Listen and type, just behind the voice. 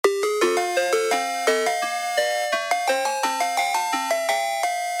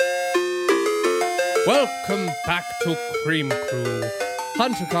Welcome back to Cream Crew.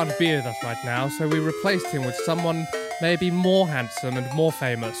 Hunter can't be with us right now, so we replaced him with someone maybe more handsome and more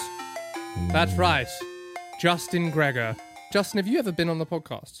famous. That's right, Justin Gregor. Justin, have you ever been on the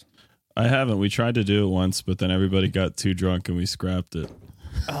podcast? I haven't. We tried to do it once, but then everybody got too drunk and we scrapped it.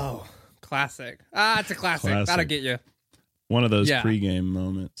 Oh, classic. It's a classic. That'll get you. One of those pregame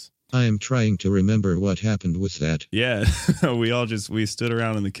moments. I am trying to remember what happened with that. Yeah, we stood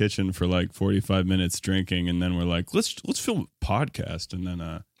around in the kitchen for like 45 minutes drinking, and then we're like, let's film a podcast, and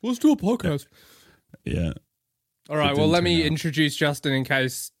then let's do a podcast. Yeah. All right. Well, let me introduce Justin in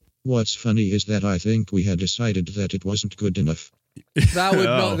case. What's funny is that I think we had decided that it wasn't good enough.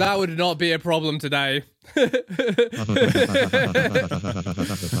 That would not be a problem today.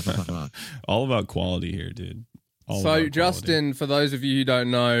 All about quality here, dude. So Justin, for those of you who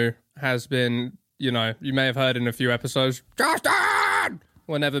don't know, has been, you may have heard in a few episodes, Justin!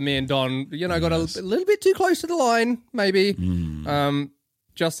 Whenever me and Don, got a little bit too close to the line, maybe.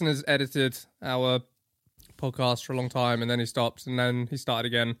 Justin has edited our podcast for a long time, and then he stopped, and then he started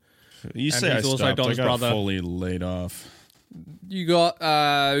again. You say I stopped. Don's I got brother. Fully laid off. You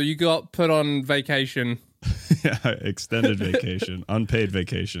got put on vacation. Yeah, extended vacation, unpaid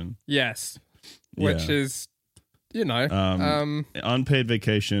vacation. Yes, which is... unpaid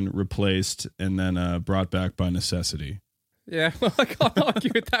vacation replaced and then brought back by necessity. Yeah, I can't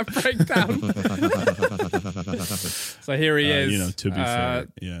argue with that breakdown. So here he is. To be fair,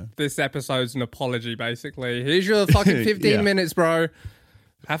 this episode's an apology, basically. Here's your fucking 15 minutes, bro.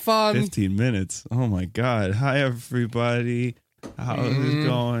 Have fun. 15 minutes. Oh my God. Hi, everybody. How's it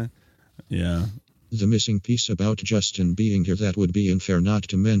going? Yeah. The missing piece about Justin being here that would be unfair not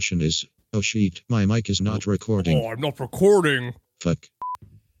to mention is... Oh shit, my mic is not recording. Oh, I'm not recording. Fuck.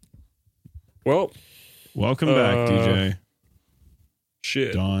 Well, welcome back, DJ.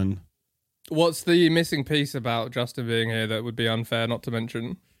 Shit. Don. What's the missing piece about Justin being here that would be unfair not to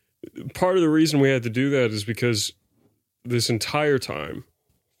mention? Part of the reason we had to do that is because this entire time,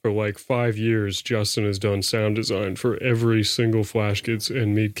 for like 5 years, Justin has done sound design for every single Flash Kids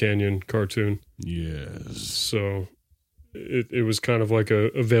and Meat Canyon cartoon. Yes. So... It was kind of like a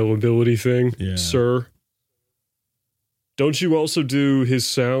availability thing, sir. Don't you also do his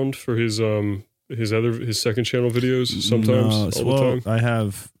sound for his second channel videos sometimes? No, all the time? I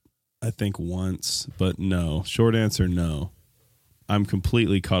have, I think once, but no. Short answer, no. I'm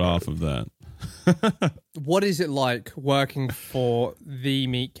completely cut off of that. What is it like working for the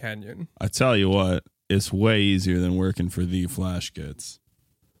Meat Canyon? I tell you what, it's way easier than working for the Flash Kids.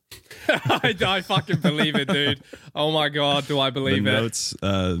 I fucking believe it, dude. Oh my God, do I believe it?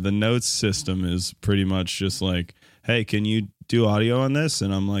 The notes system is pretty much just like, hey, can you do audio on this?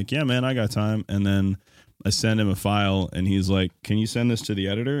 And I'm like, yeah, man, I got time. And then I send him a file and he's like, can you send this to the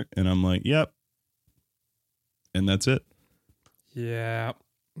editor? And I'm like, yep. And that's it. Yeah.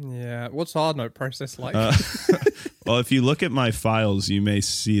 What's hard note process like? Well, if you look at my files, you may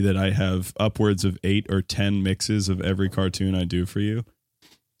see that I have upwards of 8 or 10 mixes of every cartoon I do for you.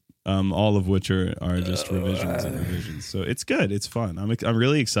 All of which are just revisions and revisions. So it's good. It's fun. I'm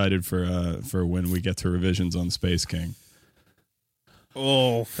really excited for when we get to revisions on Space King.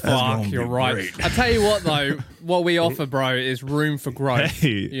 Oh, fuck, you're right. Great. I tell you what, though, what we offer, bro, is room for growth,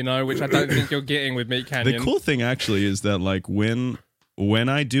 which I don't think you're getting with Meat Canyon. The cool thing, actually, is that, like, when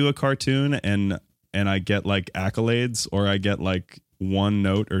I do a cartoon and I get, like, accolades or I get, like, 1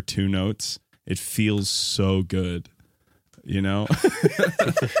 note or 2 notes, it feels so good.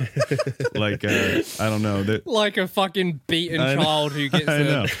 Like I don't know, like a fucking beaten child who gets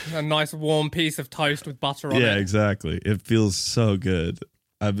a nice warm piece of toast with butter on it. Yeah, exactly. It feels so good.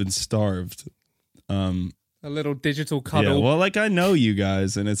 I've been starved. A little digital cuddle. Yeah, well, like I know you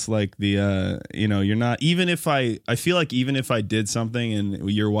guys, and it's like the you're not, even if I feel like even if I did something and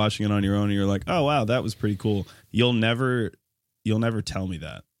you're watching it on your own and you're like, oh wow, that was pretty cool, you'll never tell me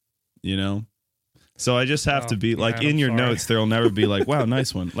that, So I just have to be like, in your notes, there'll never be like, wow,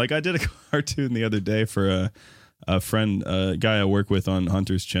 nice one. Like I did a cartoon the other day for a friend, a guy I work with on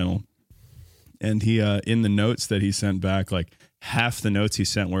Hunter's channel. And he, in the notes that he sent back, like half the notes he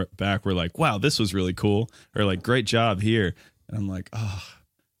sent back were like, wow, this was really cool. Or like, great job here. And I'm like, oh,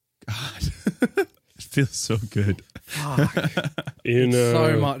 God. It feels so good. It's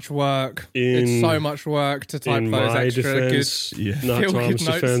so much work. It's so much work to type those extra defense, good, not Tom's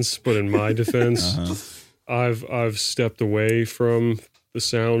defense, but in my defense, I've stepped away from the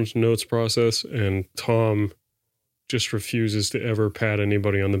sound notes process, and Tom just refuses to ever pat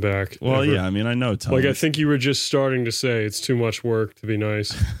anybody on the back. Well, ever. Yeah, I mean, I know Tom. Like, I think you were just starting to say it's too much work to be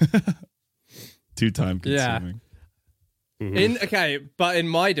nice. Too time consuming. But in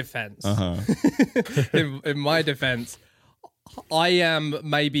my defense, in my defense, I am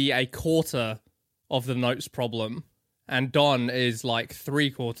maybe a quarter of the notes problem, and Don is like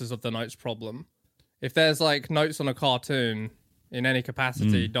 3/4 of the notes problem. If there's like notes on a cartoon in any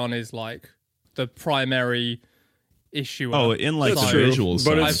capacity, Don is like the primary issue. Oh, in like That's the true, visual but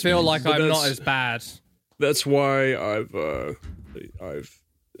side. I feel like I'm not as bad. That's why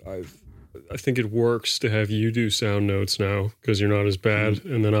I think it works to have you do sound notes now because you're not as bad,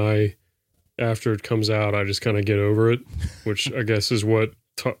 and then after it comes out, I just kind of get over it, which I guess is what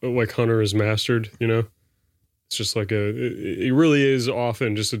like Hunter has mastered. You know, it's just like it really is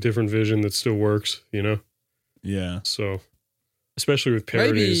often just a different vision that still works. You know, Yeah. so. Especially with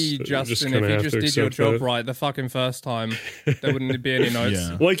parodies. Maybe, Justin, if you just did your job right the fucking first time, there wouldn't be any notes.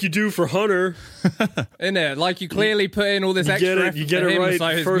 Yeah. Like you do for Hunter. Innit? Like you clearly put in all this extra effort You get for it him, right so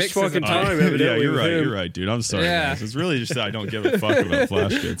his first mixes fucking are- time, Yeah, evidently. you're with right. him. You're right, dude. I'm sorry, Yeah. guys. It's really just that I don't give a fuck about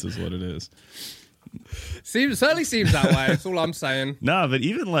flash kits is what it is. Certainly seems that way. That's all I'm saying. Nah, but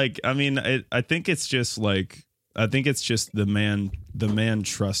even like, I mean, I think it's just like, I think it's just the man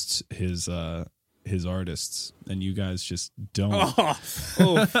trusts his artists, and you guys just don't.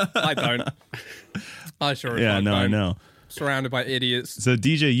 I don't. I sure as Yeah, fuck no, I don't. know. Surrounded by idiots. So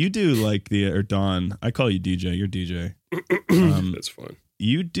DJ, you do like or Don, I call you DJ, you're DJ. That's fun.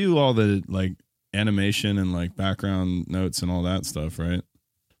 You do all the like animation and like background notes and all that stuff, right?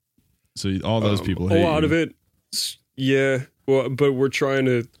 So all those people hate a lot you. of it, yeah. Well, but we're trying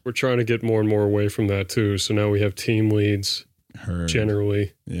to get more and more away from that too. So now we have team leads Heard.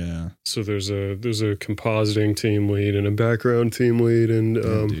 generally. Yeah. So there's a compositing team lead and a background team lead, and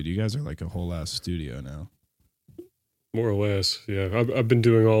Yeah, dude, you guys are like a whole ass studio now. more or less, yeah. I've been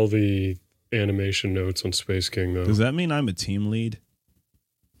doing all the animation notes on Space King though. Does that mean I'm a team lead?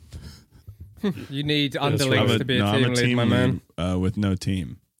 You need right. underlings to be a I'm team lead, my man. with no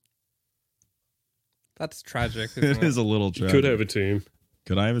team. That's tragic, It isn't is it? a little You tragic. could have a team.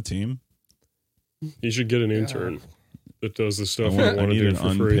 Could I have a team? You should get an intern that does the I, stuff I want to need do an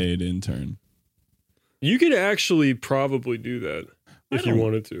for free. unpaid intern. You could actually probably do that if you don't-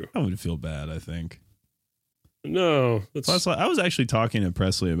 wanted to. I would feel bad, I think. No, that's Plus, I was actually talking to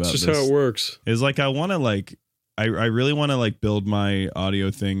Presley about just this. how it works. Is like I want to like I really want to like build my audio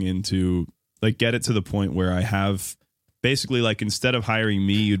thing into like get it to the point where I have basically like instead of hiring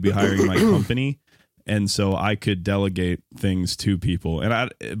me, you'd be hiring my company, and so I could delegate things to people.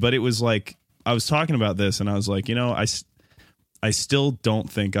 But it was like I was talking about this, and I was like, you know, I still don't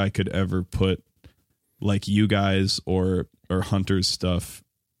think I could ever put like you guys or Hunter's stuff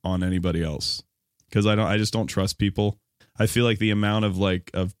on anybody else because I just don't trust people. I feel like the amount of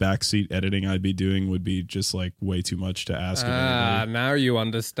backseat editing I'd be doing would be just like way too much to ask of anybody. Now you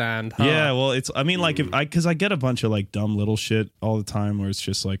understand. Huh? Yeah, well, I mean, like because I get a bunch of like dumb little shit all the time where it's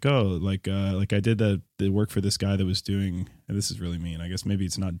just like, oh, like I did the work for this guy that was doing, and this is really mean. I guess maybe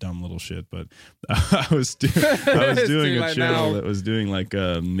it's not dumb little shit, but I was doing too a late channel now. that was doing like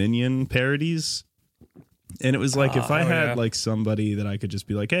Minion parodies, and it was like if I had like somebody that I could just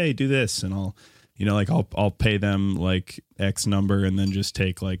be like, hey, do this, and I'll. You know, like I'll pay them like X number and then just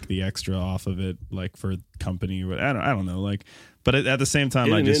take like the extra off of it, like for company. I don't know, like. But at the same time,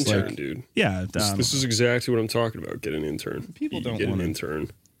 Get I an just intern, like, dude. yeah. This is exactly what I'm talking about. Get an intern. People You don't get an wanna- intern.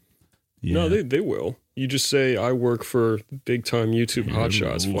 yeah. No, they will. You just say I work for big time YouTube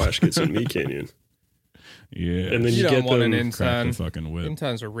hotshots, Flash Gets and Me Canyon, yeah. and then You you don't get want an them. crack intern. the fucking whip.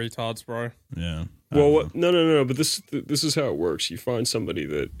 Interns are retards, bro. Yeah. Well, what, no. But this is how it works. You find somebody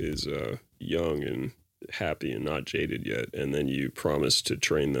that is young and happy and not jaded yet, and then you promise to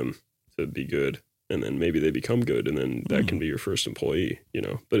train them to be good, and then maybe they become good, and then that can be your first employee. You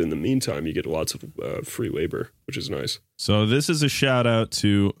know, but in the meantime, you get lots of free labor, which is nice. So this is a shout out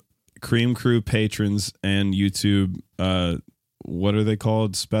to Cream Crew patrons and YouTube. What are they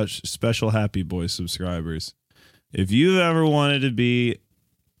called? Special Happy Boy subscribers. If you've ever wanted to be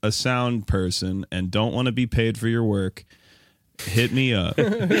a sound person and don't want to be paid for your work, hit me up.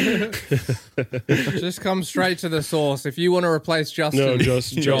 Just come straight to the source. If you want to replace Justin's job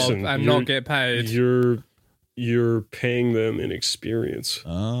Justin, and you're- not get paid, You're paying them an experience,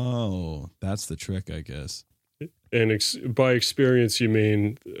 Oh, that's the trick, I guess. and by experience you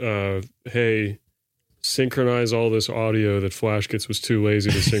mean, hey, synchronize all this audio that Flash Gets was too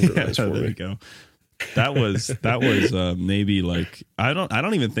lazy to synchronize for there me. you go. That was maybe like I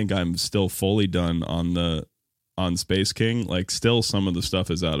don't even think I'm still fully done on Space King. Like still some of the stuff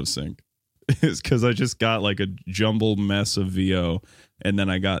is out of sync. It's because I just got like a jumbled mess of VO, and then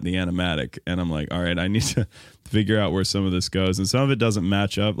I got the animatic, and I'm like, all right, I need to figure out where some of this goes, and some of it doesn't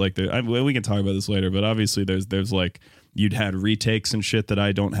match up. Like we can talk about this later, but obviously there's like you'd had retakes and shit that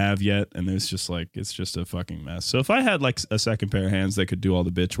I don't have yet, and it's just a fucking mess. So if I had like a second pair of hands that could do all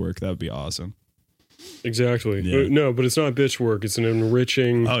the bitch work, that would be awesome. Exactly. Yeah. No, but it's not bitch work. It's an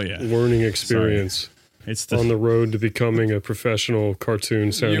enriching learning experience. It's on the road to becoming a professional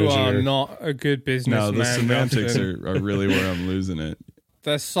cartoon sound engineer. You are not a good businessman. No, the semantics are really where I'm losing it.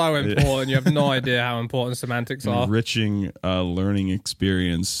 They're so important. You have no idea how important semantics are. Enriching learning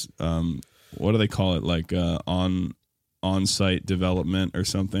experience. What do they call it? Like on-site development or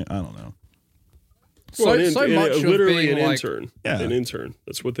something? I don't know. Literally an like, intern. Yeah. An intern.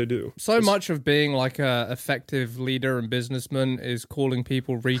 That's what they do. Much of being like a effective leader and businessman is calling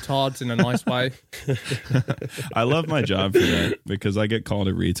people retards in a nice way. I love my job for that because I get called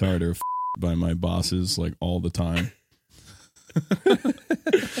a retard or by my bosses like all the time.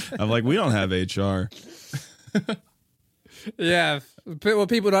 I'm like, we don't have HR. Yeah, but what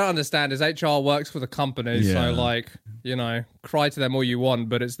people don't understand is HR works for the company, Yeah. so like, you know, cry to them all you want,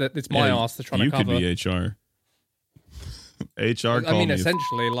 but it's my ass they're trying to cover. You could be HR. HR. I mean,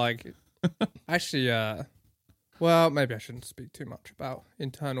 essentially, like, actually, well, maybe I shouldn't speak too much about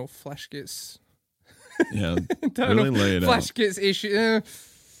internal flash gets. Yeah, internal really lay it flash out. gets issue.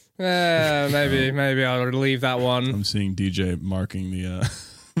 Maybe I'll leave that one. I'm seeing DJ marking the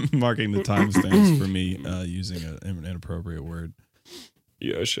marking the timestamps for me using an inappropriate word.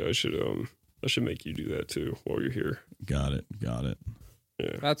 Yeah, I should make you do that too while you're here. Got it. Yeah,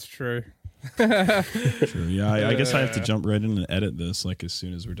 That's true. True. Yeah, I guess I have to jump right in and edit this like as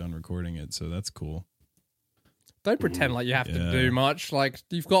soon as we're done recording it. So that's cool. Don't pretend like you have Yeah. to do much. Like,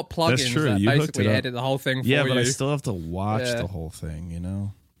 you've got plugins That's true. that You hooked basically it up. edit the whole thing for Yeah, you. but I still have to watch Yeah. the whole thing. You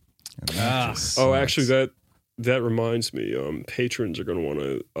know. And that just Oh, sucks. actually, that reminds me. Patrons are going to want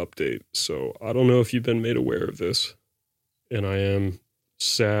to update. So I don't know if you've been made aware of this, and I am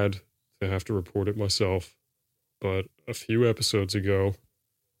sad to have to report it myself. But a few episodes ago,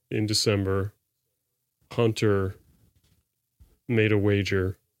 in December, Hunter made a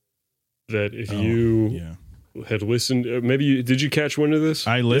wager that if you had listened, did you catch wind of this?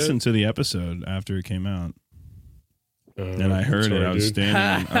 I listened to the episode after it came out. And I heard it. I was standing.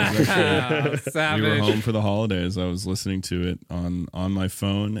 I was Savage. we were home for the holidays. I was listening to it on my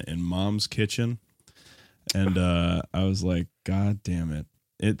phone in Mom's kitchen, and I was like, "God damn it!"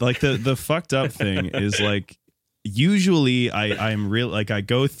 It like the fucked up thing is like usually I'm real like I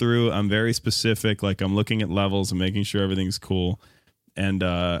go through. I'm very specific. Like I'm looking at levels and making sure everything's cool, and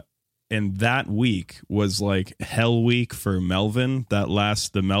that week was like hell week for Melvin.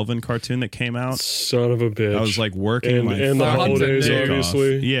 The Melvin cartoon that came out. Son of a bitch! I was like working and the holidays, dick off.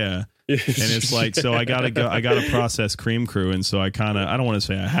 obviously. Yeah. And it's like, so I gotta process Cream Crew, and so I don't want to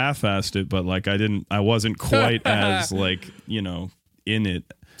say I half-assed it, but like I wasn't quite as like, you know, in it.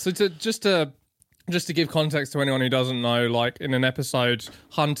 So just to give context to anyone who doesn't know, like in an episode,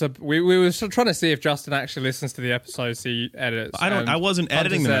 Hunter, we were trying to see if Justin actually listens to the episodes he edits. I wasn't Hunter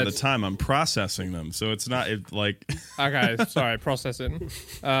editing them at the said- time. I'm processing them, so it's not like. Okay, sorry, processing.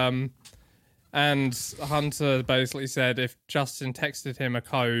 And Hunter basically said if Justin texted him a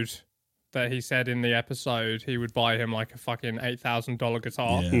code that he said in the episode, he would buy him like a fucking $8,000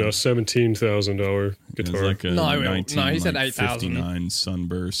 guitar. Yeah. No, $17,000 It was guitar. like a No, he said 8,000. 59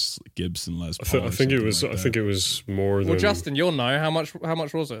 Sunburst Gibson Les I Paul. think it was more than. Well, Justin, you'll know how much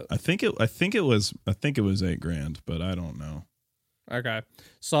was it? I think it was $8,000, but I don't know. Okay,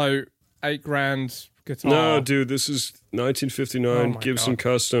 so $8,000 guitar. No, dude, this is 1959 Oh my Gibson God.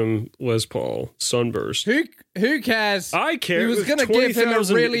 Custom Les Paul Sunburst. Who cares? I care. He was going to give him a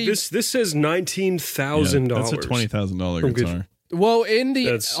really This says $19,000. That's a $20,000 guitar. well. In the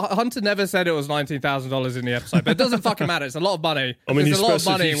That's- Hunter never said it was $19,000 in the episode, but it doesn't fucking matter. It's a lot of money. I mean, it's he a lot of specif-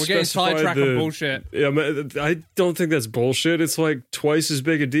 money, he and we're getting specified sidetracked the- on bullshit. Yeah, I don't think that's bullshit. It's like twice as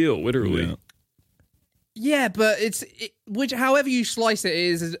big a deal, literally. Yeah. Yeah, but which, however you slice it,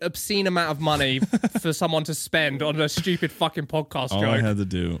 is an obscene amount of money for someone to spend on a stupid fucking podcast All joke. I had to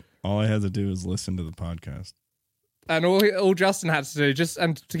do is listen to the podcast. And all Justin had to do,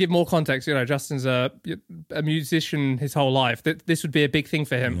 and to give more context, you know, Justin's a musician his whole life. This would be a big thing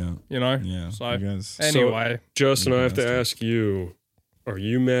for him, Yeah. you know? Yeah, So, I guess. anyway. Justin, I have to Fantastic. ask you, are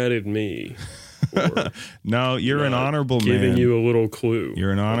you mad at me? Or No, you're an not honorable giving man. you a little clue.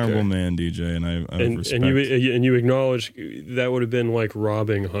 You're an honorable Okay. man, DJ, and I And respect. you acknowledge that would have been like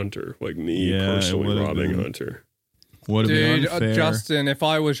robbing Hunter, like me Yeah, it personally would have robbing been. Hunter. Would have been Dude, unfair. Justin, if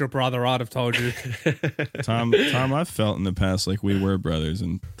I was your brother, I'd have told you. Tom, I've felt in the past like we were brothers,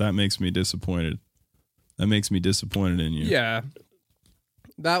 and that makes me disappointed. That makes me disappointed in you. Yeah.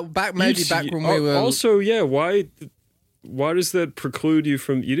 Back when we were... Also, yeah, why does that preclude you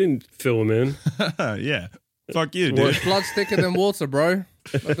from? You didn't fill him in. Yeah. Fuck you, dude. Blood's thicker than water, bro.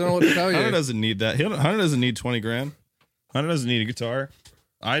 I don't know what to tell Hunter you. doesn't need that. Hunter doesn't need 20 grand. Hunter doesn't need a guitar.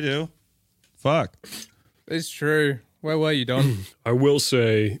 I do. Fuck. It's true. Where were you, Don? I will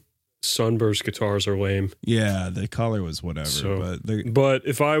say, Sunburst guitars are lame. Yeah, the color was whatever. So, but but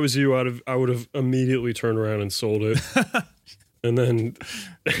if I was you, I would have immediately turned around and sold it. And then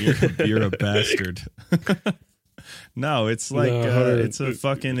you're a bastard. No, it's like it's a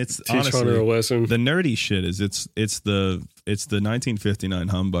fucking. It's teach honestly Hunter a lesson. The nerdy shit is it's the 1959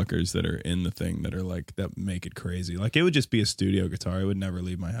 humbuckers that are in the thing that are like that make it crazy. Like it would just be a studio guitar. It would never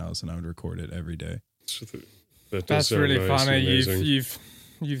leave my house, and I would record it every day. That's really nice funny.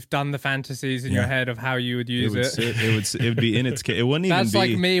 You've done the fantasies in your head of how you would use it. It would be in its case. It wouldn't even be. That's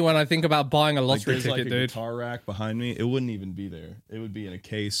like me when I think about buying a lottery there's ticket, like a dude. guitar rack behind me. It wouldn't even be there. It would be in a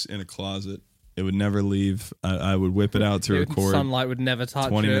case in a closet. It would never leave. I would whip it out to record. Sunlight would never touch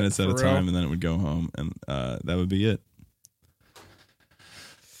 20 it. 20 minutes at a for time, real. and then it would go home, and that would be it.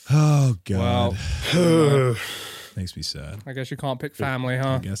 Oh God, Well, makes me sad. I guess you can't pick family,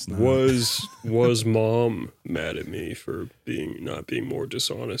 huh? I guess not. was mom mad at me for not being more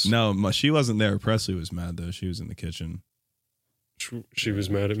dishonest? No, she wasn't there. Presley was mad though. She was in the kitchen. She was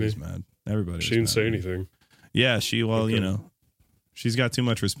mad at me. She was mad. Everybody. She didn't say anything. Yeah, she's got too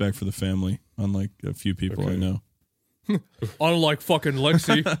much respect for the family, unlike a few people I know. Unlike fucking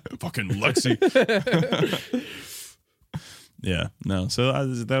Lexi. Fucking Lexi. Yeah, no. So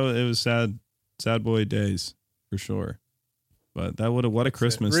it was sad boy days for sure. But what a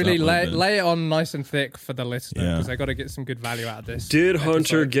Christmas! Really that would've been. lay it on nice and thick for the listener because Yeah. they got to get some good value out of this. Did episode.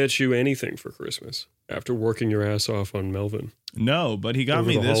 Hunter get you anything for Christmas after working your ass off on Melvin? No, but he got Over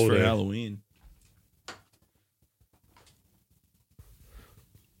me the this for holiday. Halloween.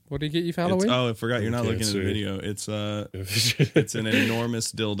 What did he get you for Halloween? I forgot. You're not can't looking at the see. video. It's an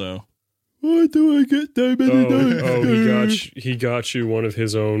enormous dildo. Why do I get so he got you one of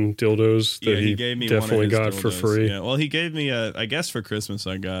his own dildos that He gave me definitely one of his got for dildos. free. Yeah, well, he gave me I guess for Christmas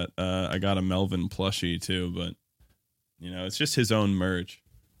I got a Melvin plushie too, but it's just his own merch.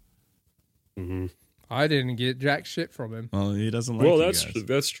 Mm-hmm. I didn't get jack shit from him. Well, he doesn't like. Well, you that's guys.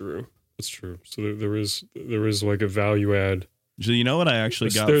 that's true. That's true. So there is like a value add. So you know what I actually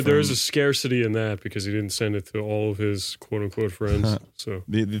got? There is a scarcity in that because he didn't send it to all of his quote unquote friends. So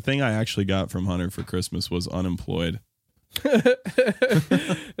the thing I actually got from Hunter for Christmas was unemployed.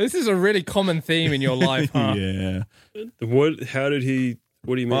 This is a really common theme in your life, huh? Yeah. what? How did he?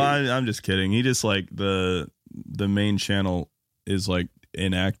 What do you mean? Well, I'm just kidding. He just like the main channel is like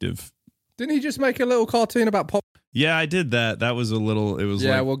inactive. Didn't he just make a little cartoon about pop? Yeah, I did that. That was a little. It was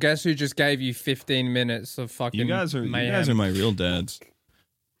Yeah, like, well, guess who just gave you 15 minutes of fucking you guys are mayhem? my real dads.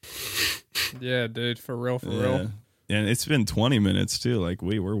 Yeah, dude, for real, for Yeah. real. And it's been 20 minutes too. Like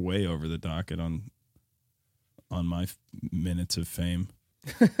we're way over the docket on my minutes of fame.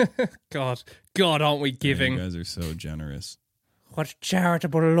 God, aren't we Yeah, giving? you guys are so generous. What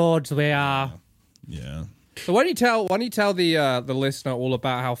charitable lords we are. Yeah. So why don't you tell the listener all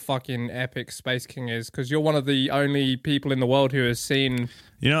about how fucking epic Space King is? Because you're one of the only people in the world who has seen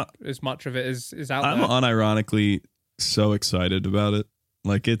as much of it as is out I'm there. unironically so excited about it.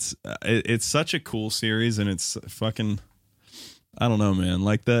 Like it's such a cool series, and it's fucking. I don't know, man.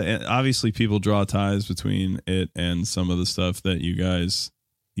 Like obviously people draw ties between it and some of the stuff that you guys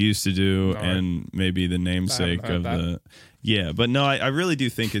used to do, and maybe the namesake of the. Yeah, but no, I really do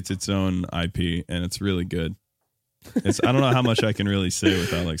think it's its own IP, and it's really good. I don't know how much I can really say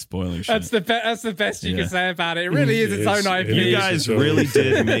without like spoiling shit. That's the best you can say about it. It really is its own IP. You guys really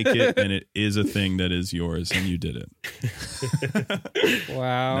did make it, and it is a thing that is yours, and you did it.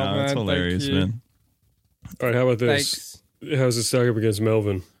 Wow, No, man, it's hilarious, thank you. man. All right, how about this? Thanks. How's it stack up against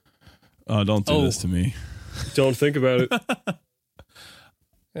Melvin? Oh, don't do this to me. Don't think about it.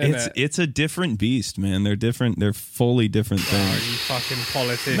 It's a different beast, man. They're different. They're fully different Oh, things. you fucking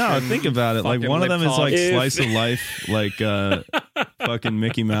politician. No, think about it. Like fucking one of them is like libtard. slice of life, like fucking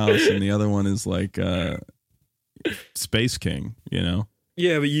Mickey Mouse, and the other one is like Space King. You know?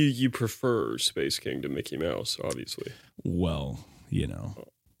 Yeah, but you prefer Space King to Mickey Mouse, obviously. Well,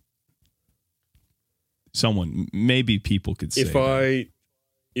 maybe people could say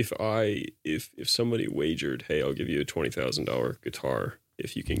If somebody wagered, hey, I'll give you a $20,000 guitar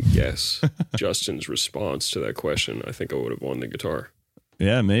if you can guess Justin's response to that question, I think I would have won the guitar.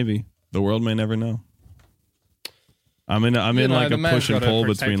 Yeah, maybe. The world may never know. I'm in like a push and pull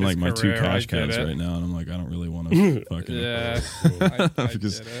between like my two cash cows right now, and I'm like, I don't really want to fucking. Yeah, I get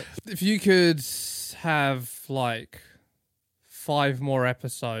it. If you could have like 5 more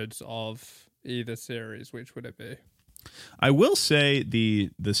episodes of either series, which would it be? I will say the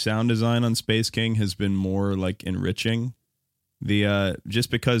sound design on Space King has been more like enriching. Just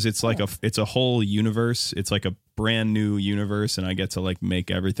because it's like it's a whole universe. It's like a brand new universe, and I get to like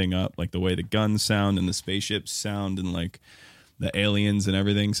make everything up, like the way the guns sound and the spaceships sound and like the aliens and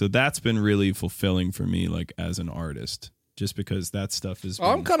everything. So that's been really fulfilling for me, like as an artist. Just because that stuff is.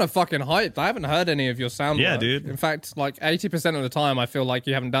 I'm kind of fucking hyped. I haven't heard any of your sound work. dude. In fact, like 80% of the time, I feel like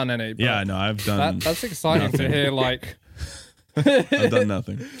you haven't done any. Yeah, no, I've done. That's exciting to hear. Like, I've done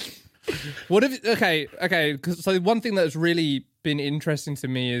nothing. What if? Okay. So one thing that's really been interesting to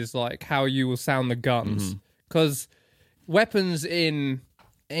me is like how you will sound the guns, because weapons in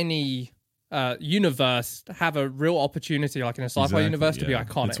any universe have a real opportunity, like in a sci-fi universe, to be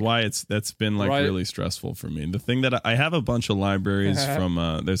iconic. That's why that's been like really stressful for me. The thing that I have a bunch of libraries from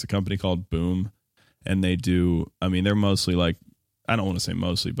there's a company called Boom, and they do. I mean, they're mostly like, I don't want to say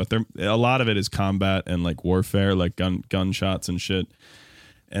mostly, but a lot of it is combat and like warfare, like gunshots and shit.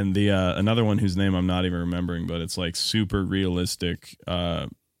 And the another one whose name I'm not even remembering, but it's like super realistic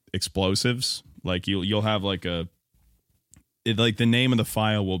explosives. Like you'll have like like the name of the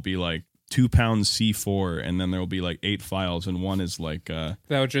file will be like 2 pounds C4, and then there will be like 8 files, and one is like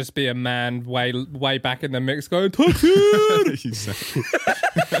there'll just be a man way back in the mix going toxic.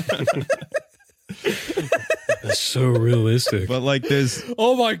 That's so realistic. But like there's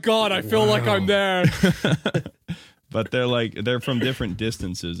oh my god, I feel like I'm there. But they're from different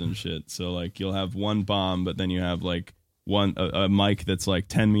distances and shit. So like you'll have one bomb, but then you have like a mic that's like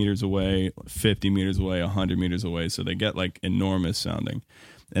 10 meters away, 50 meters away, 100 meters away. So they get like enormous sounding.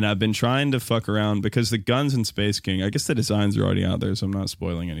 And I've been trying to fuck around because the guns in Space King, I guess the designs are already out there, so I'm not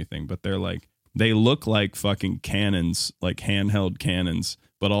spoiling anything, but they look like fucking cannons, like handheld cannons,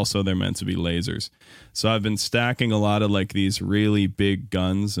 but also they're meant to be lasers. So I've been stacking a lot of like these really big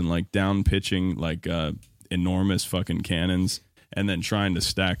guns and like down pitching like enormous fucking cannons, and then trying to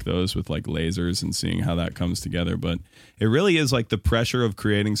stack those with like lasers and seeing how that comes together. But it really is like the pressure of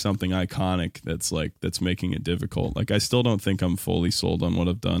creating something iconic that's making it difficult. Like I still don't think I'm fully sold on what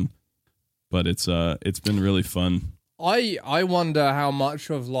I've done, but it's been really fun. I wonder how much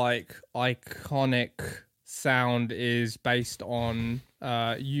of like iconic sound is based on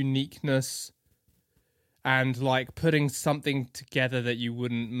uniqueness and like putting something together that you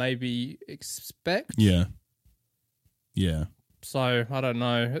wouldn't maybe expect. Yeah. So I don't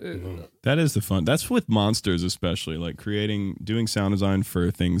know. That is the fun. That's with monsters, especially like doing sound design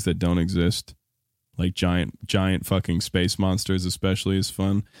for things that don't exist, like giant fucking space monsters, especially is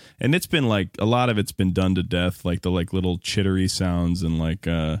fun. And it's been like a lot of it's been done to death, like the like little chittery sounds and like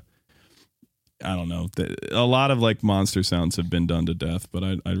I don't know. A lot of like monster sounds have been done to death, but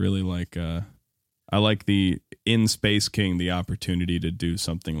I really like I like in Space King the opportunity to do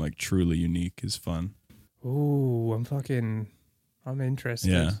something like truly unique is fun. Ooh, I'm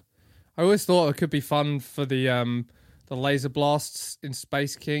interested. Yeah. I always thought it could be fun for the laser blasts in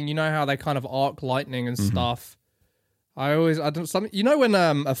Space King. You know how they kind of arc lightning and stuff. You know when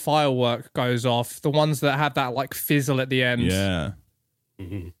a firework goes off, the ones that have that like fizzle at the end. Yeah.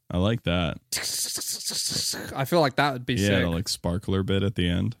 I like that. I feel like that would be sick. Yeah, the like sparkler bit at the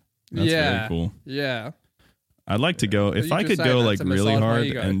end. That's very cool. Yeah. I'd like to go if I could go like really hard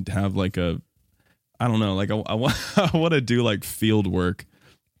and have like I don't know, like I want to do like field work.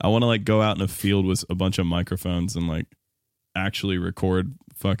 I want to like go out in a field with a bunch of microphones and like actually record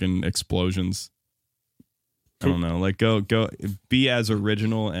fucking explosions. I don't know, like go be as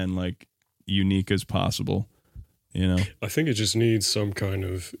original and like unique as possible, you know? I think it just needs some kind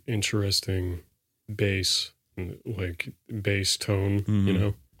of interesting bass, like bass tone, you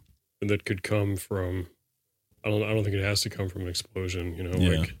know, that could come from. I don't think it has to come from an explosion, you know,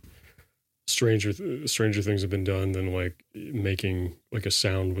 like stranger things have been done than like making like a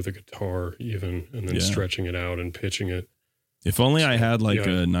sound with a guitar even, and then stretching it out and pitching it. If only I had like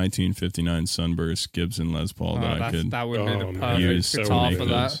a 1959 Sunburst Gibson Les Paul that would be the perfect use guitar for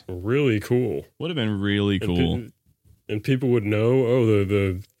that. Really cool. Would have been really cool. And people would know,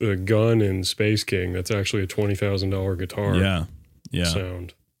 the gun in Space King, that's actually a $20,000 guitar. Yeah.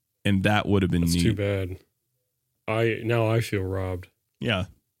 Sound. And that would have been neat. Too bad. I feel robbed. Yeah.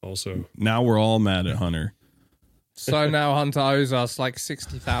 Also. Now we're all mad at Hunter. So now Hunter owes us like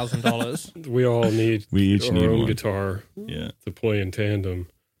 $60,000. We all need our own guitar to play in tandem.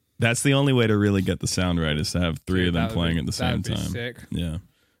 That's the only way to really get the sound right, is to have three of them playing at the same time. Sick. Yeah.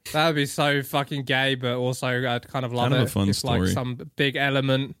 That would be so fucking gay, but also I'd kind of love kind it. Of a fun if story. Like some big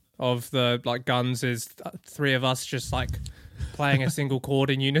element of the like guns is three of us just like playing a single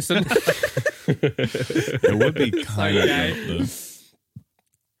chord in unison. It would be kind of dope, though.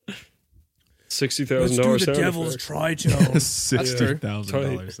 $60,000 sound effect. tritone.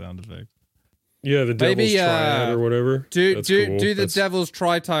 $60,000 sound effect. Yeah, the devil's Maybe, triad or whatever. Do That's cool. the devil's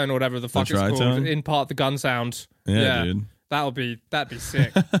tritone or whatever the fuck it's called. tritone? In part the gun sound. Yeah, dude. That'd be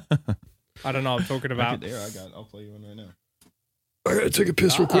sick. I don't know what I'm talking about. I'll play you one right now. I gotta take a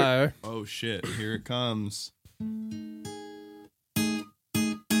piss real quick. Uh-oh. Oh shit! Here it comes.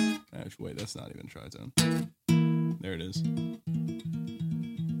 Actually, wait, that's not even tritone. There it is.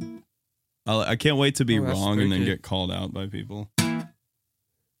 I can't wait to be wrong and then get called out by people.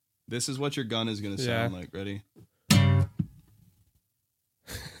 This is what your gun is gonna sound like. Ready?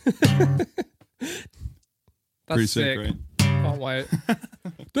 That's pretty sick, right? Can't wait.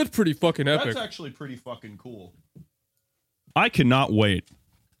 That's pretty fucking epic. That's actually pretty fucking cool. I cannot wait.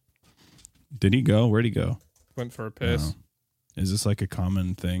 Did he go? Where'd he go? Went for a piss. Is this like a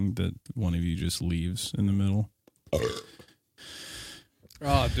common thing that one of you just leaves in the middle?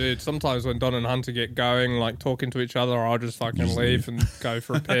 Oh, dude. Sometimes when Don and Hunter get going, like talking to each other, I'll just fucking leave and go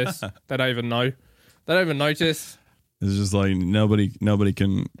for a piss. They don't even know. They don't even notice. It's just like nobody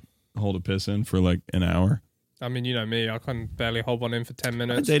can hold a piss in for like an hour. I mean, you know me. I can barely hold one in for 10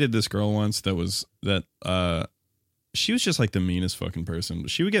 minutes. I dated this girl once she was just like the meanest fucking person.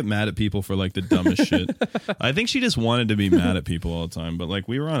 She would get mad at people for like the dumbest shit. I think she just wanted to be mad at people all the time. But like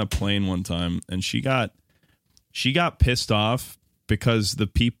we were on a plane one time and she got pissed off because the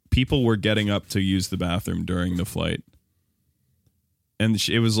people were getting up to use the bathroom during the flight. And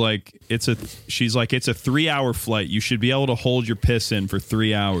it was like, she's like, it's a 3-hour flight. You should be able to hold your piss in for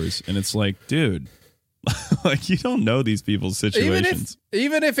 3 hours. And it's like, dude, like you don't know these people's situations.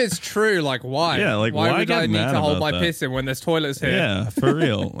 Even if it's true, like why? Yeah, like why would I need mad to hold about my that? piss in when there's toilets here? Yeah, for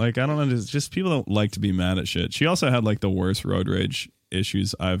real. Like I don't know. It's just people don't like to be mad at shit. She also had like the worst road rage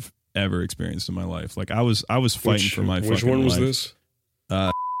issues I've ever experienced in my life. Like I was fighting for my fucking life. Which one was this?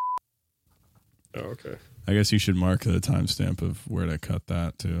 Oh, okay. I guess you should mark the timestamp of where to cut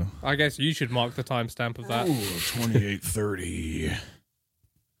that to. I guess you should mark the timestamp of that. 28:30.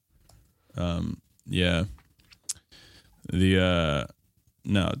 Yeah.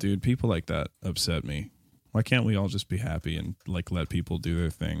 No, dude, people like that upset me. Why can't we all just be happy and like let people do their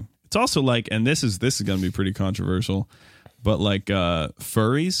thing? It's also like, and this is going to be pretty controversial, but like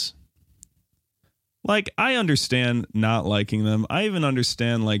furries, like I understand not liking them. I even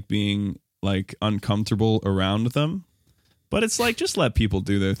understand like being like uncomfortable around them, but it's like just let people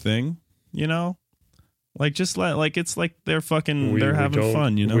do their thing, you know? Like just like it's like they're fucking they're having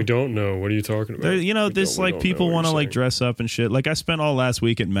fun, you know. We don't know. What are you talking about? You know, this like people want to like dress up and shit. Like I spent all last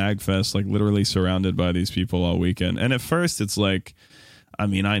week at MagFest, like literally surrounded by these people all weekend. And at first it's like, I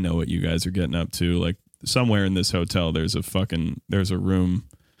mean, I know what you guys are getting up to. Like somewhere in this hotel there's a room,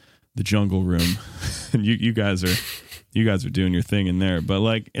 the jungle room. And you guys are doing your thing in there. But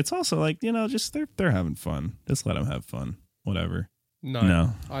like it's also like, you know, just they're having fun. Just let them have fun. Whatever. No,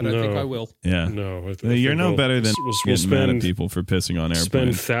 I don't think I will. Yeah, no, you're no better than getting mad at people for pissing on airplanes.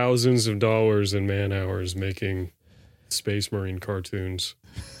 Spend thousands of dollars and man hours making Space Marine cartoons,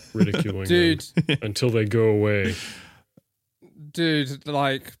 ridiculing them until they go away. Dude,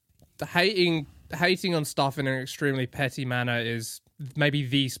 like hating on stuff in an extremely petty manner is maybe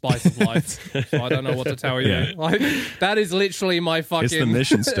the spice of life. So I don't know what to tell you. Yeah. Like that is literally my fucking. It's the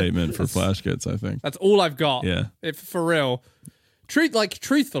mission statement for Flash Kids, I think. That's all I've got. Yeah, for real.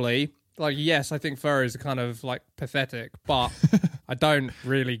 Truthfully, like yes, I think furries are kind of like pathetic, but I don't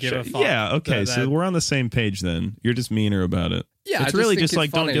really give a fuck. Yeah, okay, so we're on the same page then. You're just meaner about it. Yeah, it's really just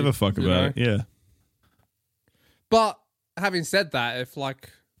like funny, don't give a fuck about it. Yeah. But having said that, if like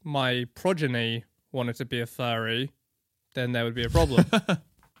my progeny wanted to be a furry, then there would be a problem.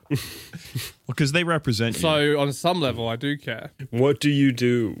 Well, because they represent you. So on some level, I do care. What do you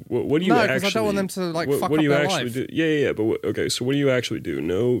do? What do you actually? No, because I don't want them to like fuck what up do you their actually life. do? Yeah. But okay, so what do you actually do?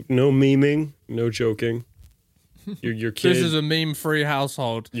 No memeing, no joking. Your kid. This is a meme-free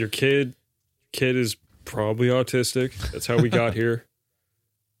household. Your kid is probably autistic. That's how we got here.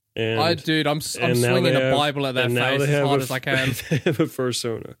 And I'm swinging a Bible at their face as hard as I can. They have a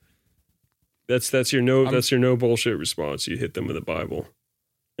fursona. That's your no bullshit response. You hit them with a Bible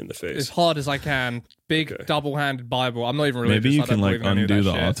in the face as hard as I can. Big double-handed Bible. I'm not even religious. Maybe you can like undo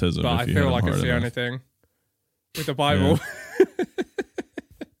the autism. But I feel like it's the only thing with the Bible.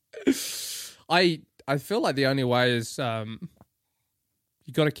 Yeah. I feel like the only way is you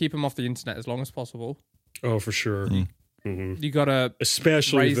got to keep them off the internet as long as possible. Oh, for sure. You gotta,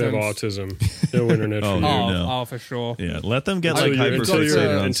 especially if they have autism. No internet for you. Oh, for sure. Yeah, let them get like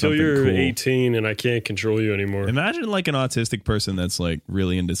hyperfixated on until you're 18 and I can't control you anymore. Imagine like an autistic person that's like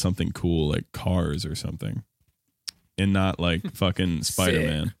really into something cool, like cars or something, and not like fucking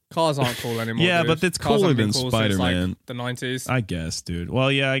Spider-Man. Cars aren't cool anymore. Yeah, dude. but it's Cars cooler haven't been than cool since, Spider-Man. like, the 90s. I guess, dude.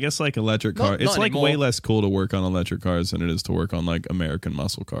 Well, yeah, I guess like electric cars. It's not like anymore. way less cool to work on electric cars than it is to work on like American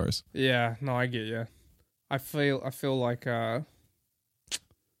muscle cars. Yeah, no, I get you. I feel like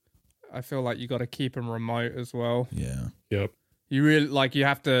you got to keep them remote as well. Yeah. Yep. You really you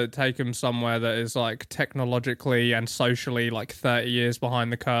have to take them somewhere that is like technologically and socially like 30 years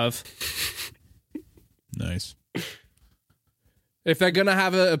behind the curve. Nice. If they're gonna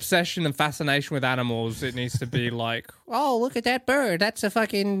have an obsession and fascination with animals, it needs to be like, oh, look at that bird. That's a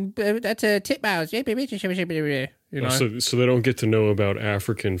titmouse. You know. So they don't get to know about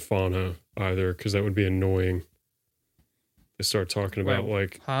African fauna either, because that would be annoying. They start talking about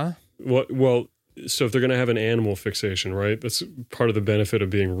huh? what? Well, so if they're going to have an animal fixation, right? That's part of the benefit of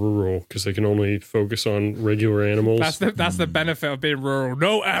being rural, because they can only focus on regular animals. That's the benefit of being rural.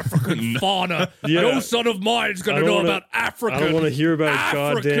 No African fauna. Yeah. No son of mine is going to know about African. I don't want to hear about a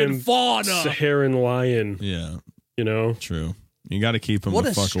African goddamn fauna. Saharan lion. Yeah. You know? True. You got to keep them What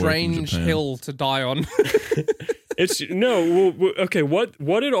the a fuck away from strange Japan. hill to die on. It's no. Well, okay. What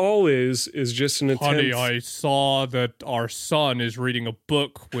it all is just an attempt. Honey, I saw that our son is reading a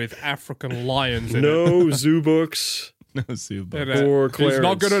book with African lions in it. No zoo books. No, Zuba. And, Or he's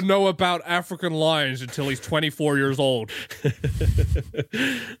not Clarence. going to know about African lions until he's 24 years old.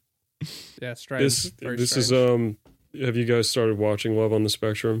 Yeah, strange. This is Have you guys started watching Love on the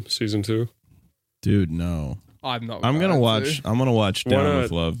Spectrum season 2? Dude, no. I'm not. I'm gonna watch Why Down not?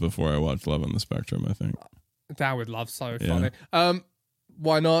 with Love before I watch Love on the Spectrum, I think. Down with Love, so Yeah. funny.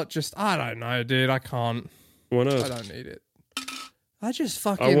 Why not? Just I don't know, dude. I can't. Why I not? don't need it. I just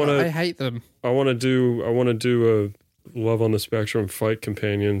fucking. I hate them. I want to do a Love on the Spectrum fight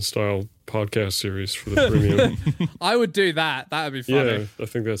companion style podcast series for the premium. I would do that. That would be funny. Yeah, I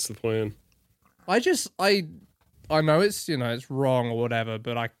think that's the plan. I know it's it's wrong or whatever,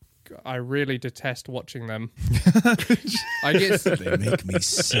 but I really detest watching them. I get They make me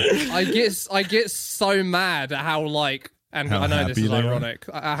sick. I get so mad at how and How I know this happy is they are? ironic.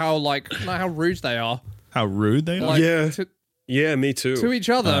 How rude they are. How rude they are. Like, Yeah. to Yeah, me too. each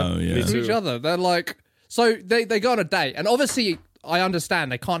other. Oh, yeah. Me To too. each other. They're like so they go on a date, and obviously I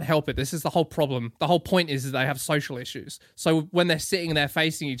understand they can't help it. This is the whole problem. The whole point is that they have social issues. So when they're sitting there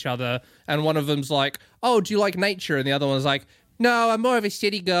facing each other, and one of them's like, "Oh, do you like nature?" and the other one's like, "No, I'm more of a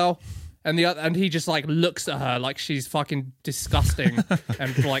city girl." And he just like looks at her like she's fucking disgusting,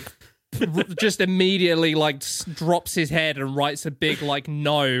 and like just immediately like drops his head and writes a big like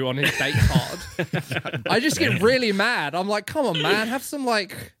no on his date card. I just get really mad. I'm like, come on, man, have some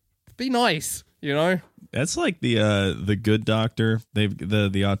be nice, you know? That's like the Good Doctor. They've the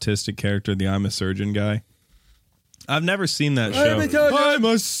autistic character, the I'm a Surgeon guy. I've never seen that show. I'm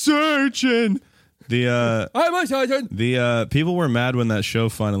a surgeon. I'm a surgeon. The people were mad when that show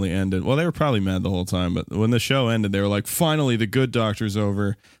finally ended. Well, they were probably mad the whole time, but when the show ended, they were like, "Finally, the Good Doctor's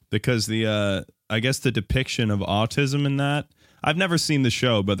over." Because I guess the depiction of autism in that, I've never seen the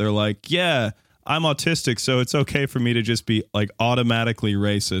show, but they're like, "Yeah, I'm autistic, so it's okay for me to just be like automatically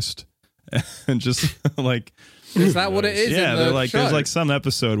racist," and just like. Is that what it is? Yeah, in the they're like, show? there's like some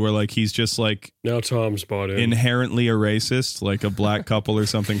episode where like he's just like Now Tom's bought in. inherently a racist, like a black couple or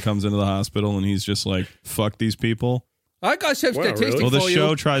something comes into the hospital and he's just like, fuck these people. I got some Wow, statistics really? Well, the for show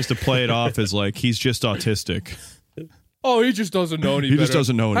you. tries to play it off as like he's just autistic. Oh, he just doesn't know any He better. just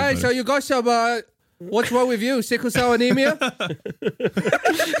doesn't know any Hey, better. so you got some, what's wrong with you? Sickle cell anemia?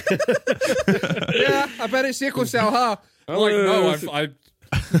 Yeah, I bet it's sickle cell, huh? We're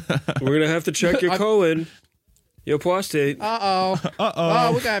gonna have to check your colon, your prostate. Uh-oh. Oh,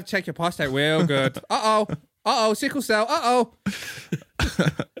 we're going to have to check your prostate real good. Uh-oh, sickle cell. Uh-oh.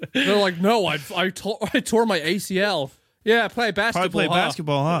 They're like, no, I tore my ACL. Yeah, play basketball, Probably play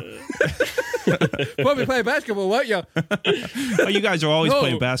basketball, huh? Probably play basketball, won't you? Oh, you guys are always No.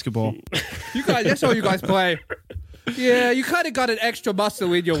 playing basketball. You guys, that's all you guys play. Yeah, you kind of got an extra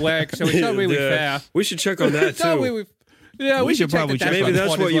muscle in your leg, so it's not really Yeah. fair. We should check on that It's not too. really, yeah, we should check probably the check depth Maybe of that's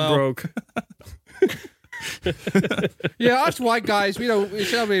one what as you well. broke. Yeah, us white guys,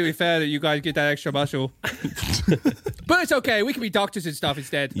 it's not really fair that you guys get that extra muscle. But it's okay, we can be doctors and stuff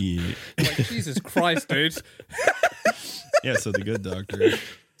instead. Yeah. Like, Jesus Christ, dude. Yeah, so the Good Doctor.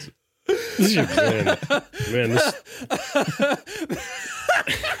 Man, this,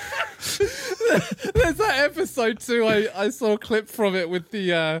 There's that episode too. I saw a clip from it with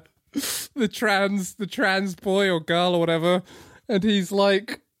the trans boy or girl or whatever, and he's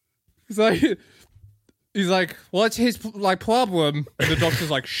like, what's his problem? And the doctor's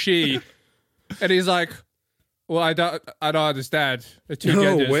like, she, and he's like, Well, I don't understand. The two No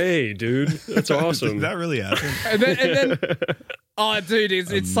genders. way, dude. That's awesome. Did that really happen? And then oh, dude,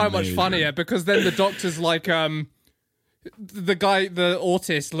 it's so much Amazing. funnier because then the doctor's like, the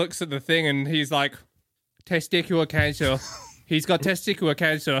autist looks at the thing and he's like, testicular cancer. He's got testicular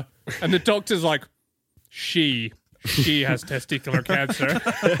cancer, and the doctor's like, she has testicular cancer.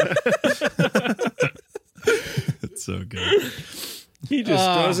 It's so good. He just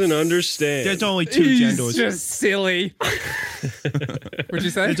doesn't understand. There's only two He's genders. just silly. What'd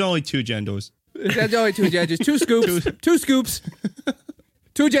you say? There's only two genders. There's only two genders. Two scoops. Two scoops.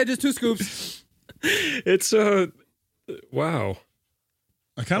 Two genders, two scoops. It's wow.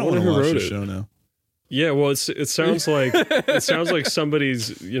 I kind of wonder want to who watch wrote the it. show now. Yeah, well, it sounds like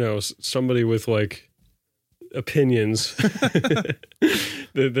somebody's, somebody with like opinions that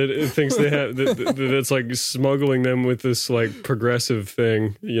thinks they have that's like smuggling them with this like progressive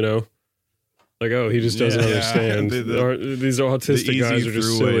thing, like, oh, he just doesn't understand. These autistic guys are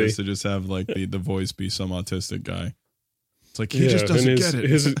just silly. Is to just have like the voice be some autistic guy. It's like he just doesn't get it.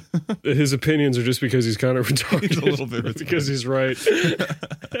 His opinions are just because he's kind of retarded. He's a little bit retarded. Because he's right.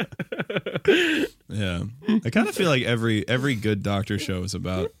 Yeah, I kind of feel like every good doctor show is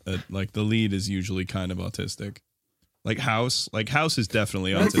about like the lead is usually kind of autistic. Like House is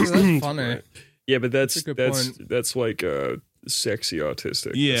definitely autistic. That's funny. Yeah, but that's a good point. that's like sexy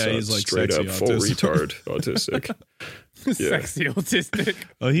autistic. Yeah, That's not he's like straight sexy up full autistic. retard autistic. Yeah. Sexy autistic.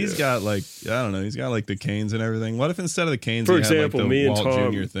 Oh, he's got like I don't know. He's got like the canes and everything. What if instead of the canes, For he example, had, like, the me and Walt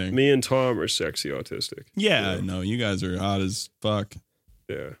Tom, Jr. thing? me and Tom are sexy autistic. Yeah, no, you guys are hot as fuck.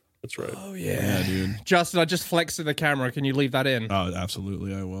 Yeah, that's right. Oh Yeah, dude. Justin, I just flexed at the camera. Can you leave that in? Oh,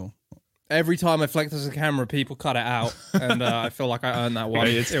 absolutely, I will. Every time I flex at the camera, people cut it out, and I feel like I earned that one.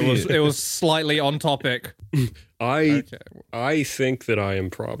 Hey, It was slightly on topic. I think that I am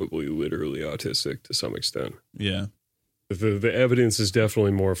probably literally autistic to some extent. Yeah. The evidence is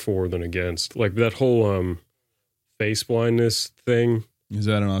definitely more for than against. Like that whole face blindness thing. Is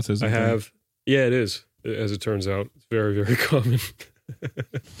that an autism? I have. Yeah, it is. As it turns out, it's very, very common.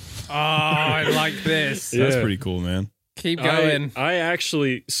 Oh, I like this. That's Yeah. pretty cool, man. Keep going. I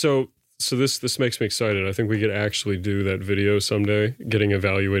actually so this makes me excited. I think we could actually do that video someday, getting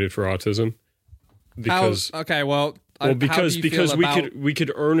evaluated for autism. Because because we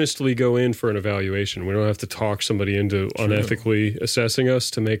could earnestly go in for an evaluation. We don't have to talk somebody into unethically assessing us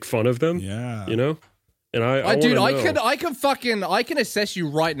to make fun of them. Yeah. And I can assess you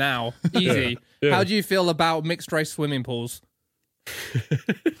right now, easy. Yeah. How do you feel about mixed race swimming pools?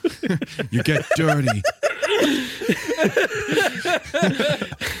 You get dirty.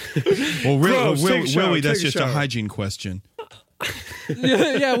 Well, Gross, take a shower, Willie, that's take a just a shower. hygiene question.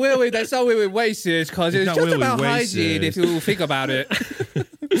 Yeah, Willie, that's how Willie Waste is, because it's not just Willie about Waste hygiene is. if you think about it.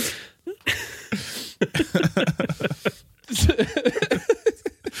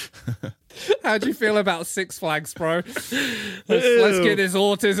 How do you feel about Six Flags, bro? Let's get this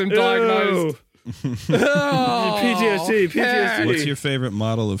autism diagnosed. Oh, PTSD. yeah. What's your favorite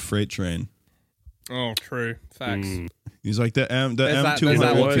model of freight train? Oh, true. Facts. He's like the There's that M200P.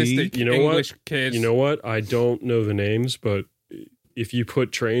 autistic You know English what? kids. You know what? I don't know the names, but if you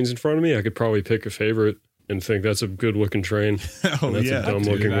put trains in front of me, I could probably pick a favorite and think that's a good looking train. Oh And that's yeah, a dumb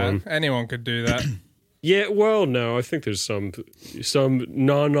dude. looking that. one. Anyone could do that. Yeah, well, no, I think there's some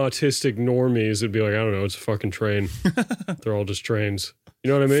non-autistic normies that'd be like, I don't know, it's a fucking train. They're all just trains.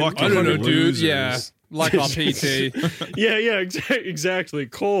 You know what I mean? Fucking I don't know, dude. losers. Yeah, like our PT. Yeah, exactly.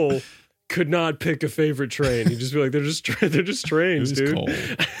 Cole could not pick a favorite train. He'd just be like, they're just trains, Who's dude. Cole?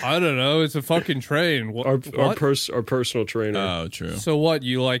 I don't know. It's a fucking train. What? Our personal trainer. Oh, true. So what?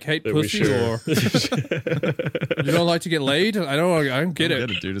 You like hate that we pussy, share. or you don't like to get laid? I don't get it.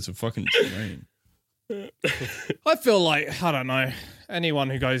 dude. It's a fucking train. I feel like I don't know. Anyone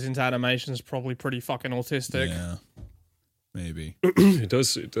who goes into animation is probably pretty fucking autistic. Yeah, maybe. It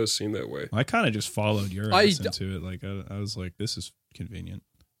does seem that way. I kind of just followed your I ass d- into it. Like I was like, this is convenient,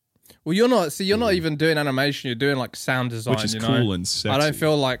 Well, you're not. See, you're not even doing animation. You're doing like sound design. which is you know? cool and sexy. I don't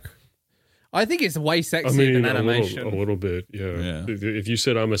feel like. I think it's way sexier than animation. A little bit, yeah. Yeah. If you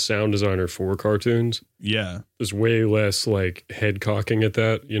said I'm a sound designer for cartoons, Yeah, there's way less like head cocking at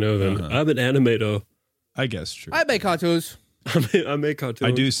that, than I'm an animator. I guess true. I make cartoons. I make cartoons.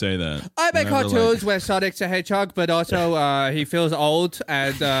 I do say that. I make Whenever, cartoons where Sonic's a hedgehog, but also he feels old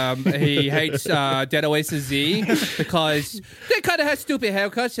and he hates Dead Oasis Z because they kind of have stupid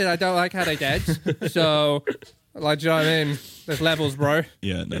haircuts and I don't like how they dance. So, like, do you know what I mean? There's levels, bro.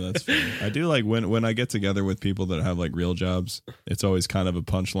 Yeah, no, that's fair. I do like when I get together with people that have like real jobs. It's always kind of a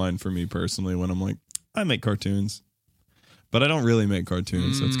punchline for me personally when I'm like, I make cartoons. But I don't really make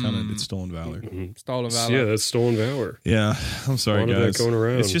cartoons. So it's stolen valor. Stolen valor. Yeah, that's stolen valor. Yeah, I'm sorry, A lot of guys. that going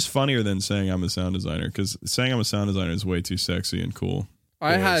around. It's just funnier than saying I'm a sound designer because saying I'm a sound designer is way too sexy and cool.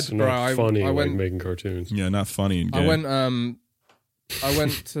 It's not funny I went like making cartoons. Yeah, not funny and gay. I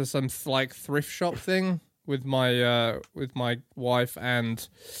went to some like thrift shop thing with my wife, and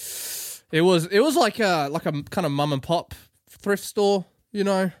it was like a kind of mum and pop thrift store, you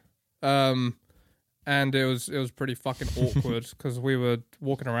know, and it was pretty fucking awkward because we were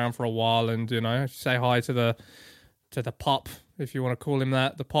walking around for a while, and you know, say hi to the pop, if you want to call him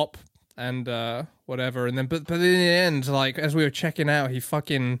that, the pop, and whatever, and then but in the end, like as we were checking out, he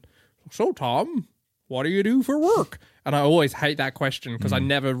fucking, so Tom, what do you do for work? And I always hate that question because I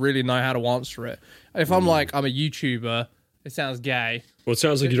never really know how to answer it. If I'm like, I'm a YouTuber, it sounds gay. Well, it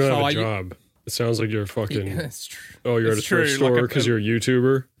sounds like you don't have a job. It sounds like you're fucking. Yeah, it's true. Oh, you're at a thrift store because you're a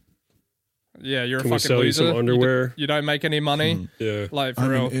YouTuber. Yeah, you're Can a we fucking sell you loser. some underwear? You don't make any money. Yeah. Like for I'm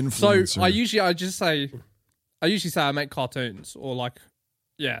real. an So influencer. I usually say I make cartoons, or like,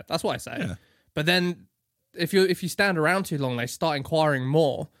 yeah, that's what I say. Yeah. But then if you stand around too long, they start inquiring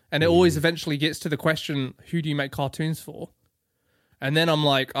more, and it always eventually gets to the question, who do you make cartoons for? And then I'm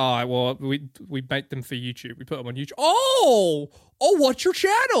like, oh, well, we make them for YouTube. We put them on YouTube. Oh, what's your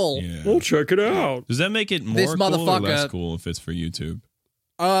channel? Yeah. Well, check it out. Does that make it more This cool or motherfucker- less cool if it's for YouTube?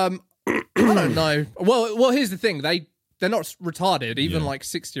 I don't know. Well, here's the thing. They're not retarded. Even Yeah. like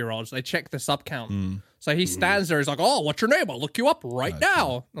 60-year-olds, they check the sub count. So he stands there. He's like, "Oh, what's your name? I'll look you up right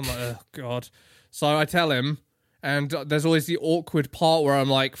now." I'm like, "Oh God." So I tell him, and there's always the awkward part where I'm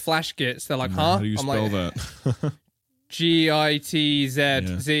like, "Flash gits." They're like, "Huh?" How do you I'm spell like, that? GITZ,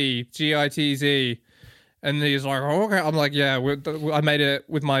 and he's like, "Oh, okay." I'm like, "Yeah." I made it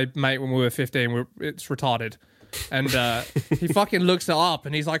with my mate when we were 15. It's retarded. And he fucking looks it up,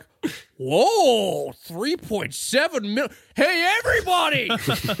 and he's like, "Whoa, 3.7 million! Hey, everybody,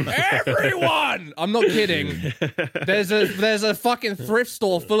 everyone!" I'm not kidding. There's a fucking thrift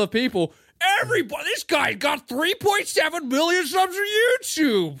store full of people. Everybody, this guy got 3.7 million subs on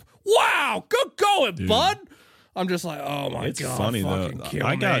YouTube. Wow, good going, bud. I'm just like, oh my It's god, funny though. kill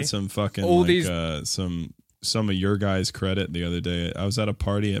I got me. some fucking All like, these- some of your guys' credit the other day. I was at a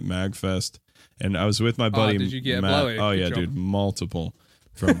party at MagFest, and I was with my buddy. did you get a Matt. blowy? Oh Good yeah, job. dude, multiple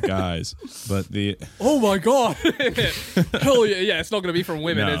from guys. But the Oh my god, hell yeah, it's not gonna be from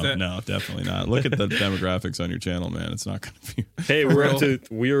women, is it? no, definitely not. Look at the demographics on your channel, man. It's not gonna be. Hey, we're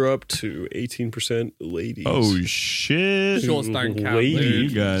up to 18% ladies. Oh shit! Shorts don't count, Ladies,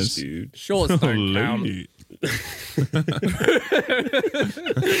 dude. You guys. dude. Shorts don't count. Lady.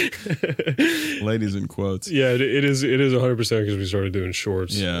 Ladies in quotes. Yeah, it is 100% because we started doing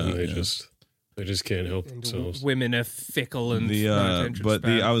shorts. Yeah, and they yeah. just can't help themselves. Women are fickle and no attention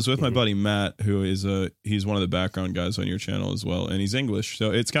span. I was with my buddy Matt, who is he's one of the background guys on your channel as well, and he's English.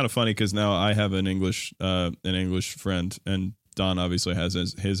 So it's kind of funny because now I have an English friend, and Don obviously has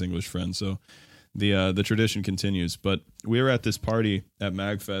his English friend. So the tradition continues. But we were at this party at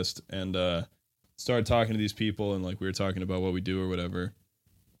MagFest and started talking to these people, and like we were talking about what we do or whatever,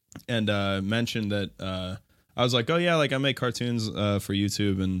 and mentioned that I was like, oh yeah, like I make cartoons for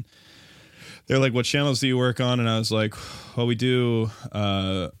YouTube, and they're like, what channels do you work on? And I was like, well, we do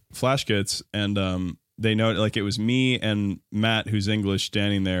Flash Kits, and they know, like, it was me and Matt, who's English,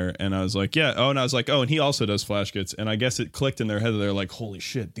 standing there, and I was like, yeah. Oh, and I was like, oh, and he also does Flash Kits, and I guess it clicked in their head. They're like, holy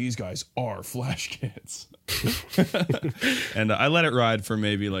shit, these guys are Flash Kits. And I let it ride for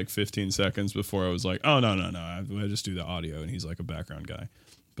maybe like 15 seconds before I was like, oh no, I just do the audio, and he's like a background guy.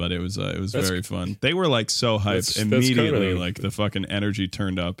 But it was very fun. They were like so hyped immediately. kinda, like the fucking energy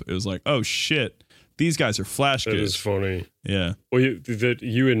turned up. It was like, oh shit, these guys are Flash That is Kids. funny. Yeah, Well,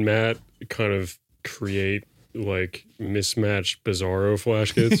 you and Matt kind of create like mismatched Bizarro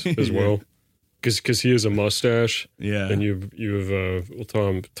Flash Kids as well, because he has a mustache. yeah. And you have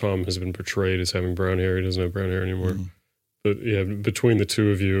well, Tom has been portrayed as having brown hair. He doesn't have brown hair anymore. But yeah, between the two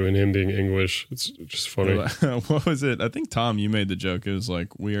of you and him being English, it's just funny. What was it? I think Tom, you made the joke. It was like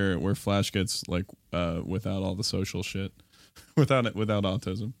we're Flash Kids, like without all the social shit, without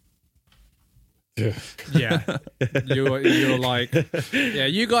autism. Yeah. Yeah, you're like, yeah,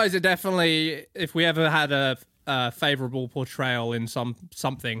 you guys are definitely. If we ever had a favorable portrayal in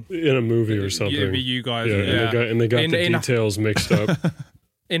something, In a movie or something. it'd be you guys. Yeah, Yeah, and they got the In- details mixed up.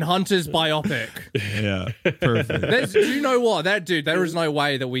 in Hunter's biopic. Yeah, perfect. Do you know what that dude? There is no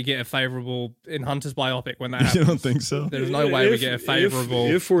way that we get a favorable in Hunter's biopic when that You happens. don't think so? There's no way we get a favorable.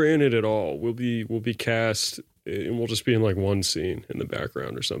 If we're in it at all, we'll be cast, and we'll just be in like one scene in the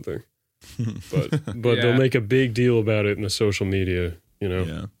background or something. But Yeah. they'll make a big deal about it in the social media. You know,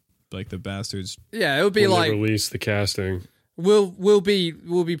 Yeah, like the bastards. yeah, it would be when like they release the casting. we'll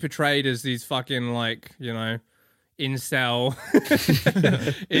be portrayed as these fucking like, you know, incel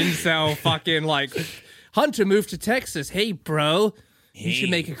fucking like, Hunter moved to Texas. Hey, bro. You should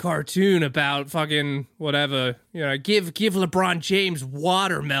make a cartoon about fucking whatever. You know, give LeBron James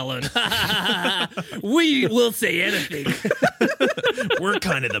watermelon. We will say anything. We're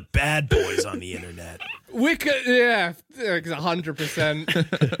kind of the bad boys on the internet. We could, yeah,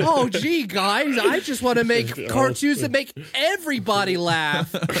 100%. Oh, gee, guys, I just want to make cartoons that make everybody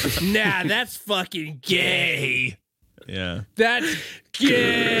laugh. Nah, that's fucking gay. Yeah. That's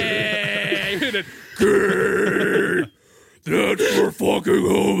gay. Gay. That's for fucking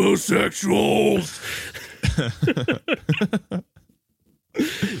homosexuals.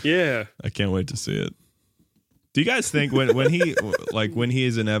 Yeah. I can't wait to see it. Do you guys think when he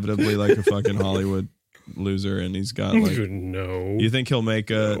is inevitably like a fucking Hollywood loser and he's got like, no, you think he'll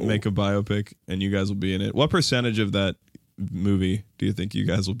make a biopic and you guys will be in it? What percentage of that movie do you think you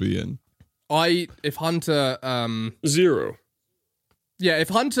guys will be in? If Hunter 0. Yeah, if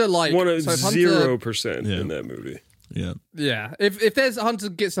Hunter like 0% in that movie. Yeah. Yeah. If there's Hunter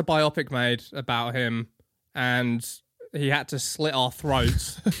gets a biopic made about him and he had to slit our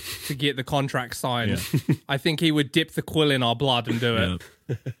throats to get the contract signed, I think he would dip the quill in our blood and do it.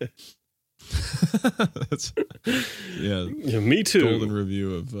 That's, yeah, me too. Golden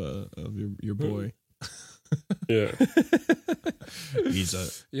review of your boy. Yeah. He's a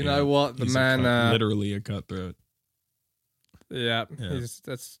you know what? The man literally a cutthroat. Yeah.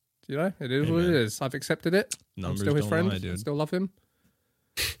 That's you know, it is what it is. I've accepted it. Numbers I'm still his friend. lie, dude. I still love him.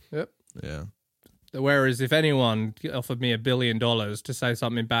 Yep. Yeah. Whereas if anyone offered me $1 billion to say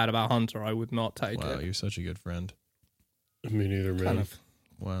something bad about Hunter, I would not take it. Wow, you're such a good friend. Me neither, man.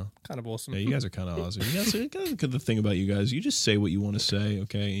 Wow. Kind of awesome. Yeah, you guys are kind of awesome. You guys, the thing about you guys, you just say what you want to say,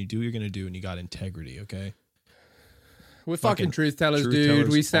 okay? And you do what you're going to do, and you got integrity, okay? We're fucking truth tellers, dude.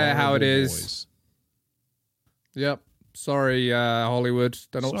 We say it how it is. Boys. Yep. Sorry, Hollywood.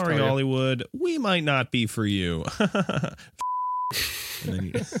 Don't know what to Sorry, tell you. Hollywood. We might not be for you. And then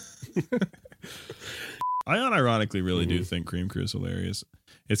you I unironically really do think Cream Crew is hilarious.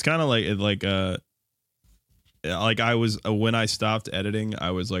 It's kind of like I was when I stopped editing,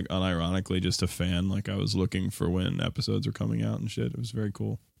 I was like unironically just a fan. Like I was looking for when episodes were coming out and shit. It was very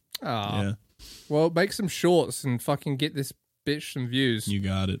cool. Oh. Yeah. Well, make some shorts and fucking get this bitch some views. You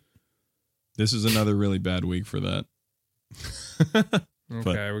got it. This is another really bad week for that.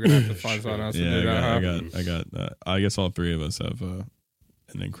 Okay, we're gonna have to find someone else to do that. I guess all three of us have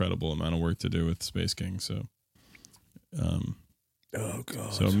an incredible amount of work to do with Space King. So, oh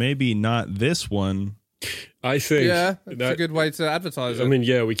god. So maybe not this one. I think it's a good way to advertise it. I mean,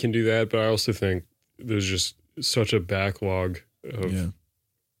 yeah, we can do that, but I also think there's just such a backlog of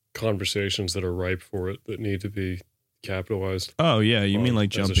conversations that are ripe for it that need to be capitalized. Oh yeah, you mean like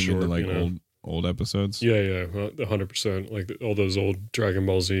jumping into like old episodes? Yeah, 100%. Like all those old Dragon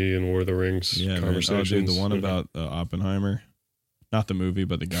Ball Z and War of the Rings conversations. Man. Oh, dude, the one about Oppenheimer, not the movie,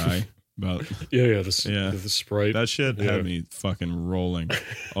 but the guy about the Sprite. That shit had me fucking rolling.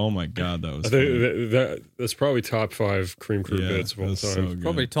 Oh my god, that was. I think that's probably top 5 Cream Crew bits of all time. So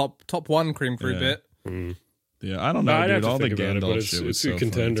probably top 1 Cream Crew bit. Mm. Yeah, I don't know, dude. All the Gandalf shit was it's a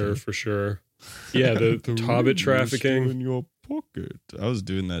contender for sure. Yeah, the Hobbit trafficking in your pocket. I was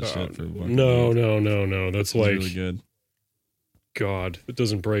doing that shit for no. That's like really good. God, it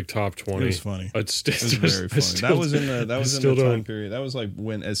doesn't break top 20. It was funny. It was very funny. That was in the time period. That was like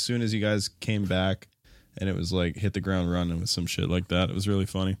when, as soon as you guys came back, and it was like hit the ground running with some shit like that. It was really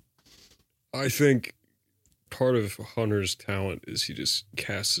funny. I think part of Hunter's talent is he just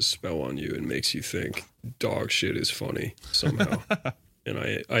casts a spell on you and makes you think dog shit is funny somehow. And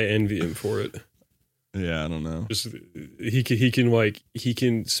I envy him for it. Yeah, I don't know. Just he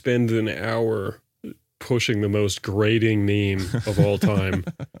can spend an hour pushing the most grating meme of all time,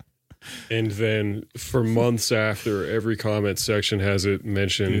 and then for months after, every comment section has it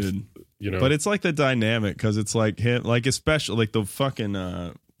mentioned. Dude. You know, but it's like the dynamic because it's like him, like especially like the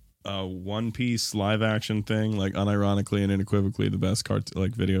fucking One Piece live action thing, like unironically and unequivocally the best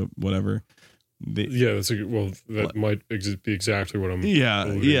video, whatever. That might be exactly what I'm.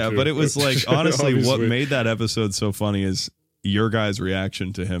 Yeah, but it was like honestly, what made that episode so funny is your guys'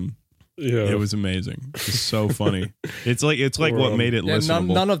 reaction to him. Yeah, it was amazing. It's so funny. It's like what made it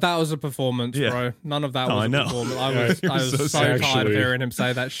listenable. None of that was a performance, bro. None of that was a performance. I was so tired of hearing him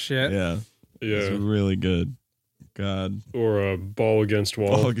say that shit. Yeah, it's really good. God, or a Ball Against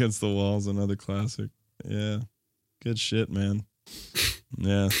Wall. Ball Against the Wall is another classic. Yeah, good shit, man.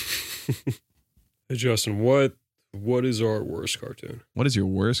 Yeah. Hey Justin, what is our worst cartoon? What is your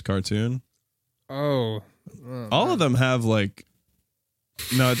worst cartoon? Oh, all of them have like.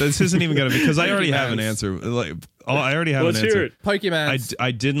 No, this isn't even gonna because I already have an answer. Like, I already have Let's an answer. hear it. Pokemon.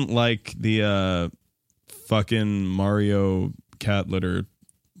 I didn't like the fucking Mario cat litter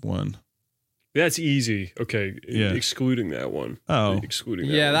one. That's easy. Okay, Yeah. Excluding that one. Oh. Excluding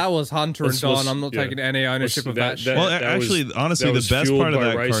that Yeah, one. that was Hunter and Don. I'm not taking any ownership of that shit. Well, that actually, was, honestly, that the was best fueled part of by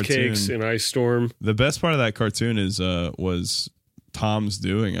that rice cartoon, cakes and Ice Storm. the best part of that cartoon was Tom's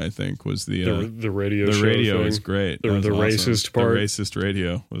doing. I think was the radio. The show radio thing. was great. The That was awesome. racist part. The racist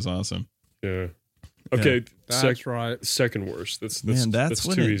radio was awesome. Yeah. Okay. That's right. Second worst. That's Man, that's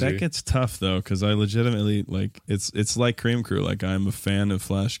when too easy. that gets tough though, because I legitimately like it's like Cream Crew. Like I'm a fan of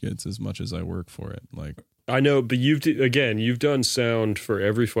Flash Kids as much as I work for it. Like I know, but you've done sound for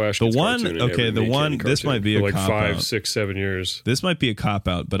every Flash. The Kids one- cartoon and okay, every the Nick one- Cannon this cartoon might be for a like cop 5, out. 6, 7 years. this might be a cop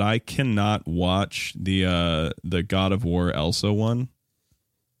out, but I cannot watch the God of War Elsa one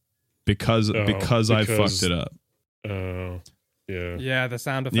because I fucked it up. Oh, yeah. Yeah, the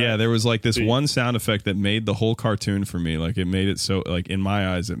sound effect. Yeah, there was like this one sound effect that made the whole cartoon for me. Like it made it so like in my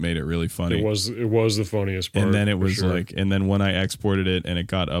eyes, it made it really funny. It was the funniest part. And then it for was sure. like, and then when I exported it and it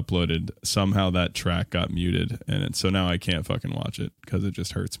got uploaded, somehow that track got muted, so now I can't fucking watch it because it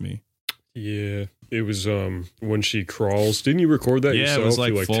just hurts me. Yeah, it was when she crawls. Didn't you record that Yeah, yourself? it was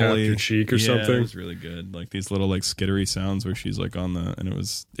like you fully, tapped your cheek or yeah, something. It was really good. Like these little like skittery sounds where she's like on the, and it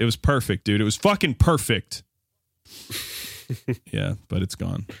was perfect, dude. It was fucking perfect. Yeah, but it's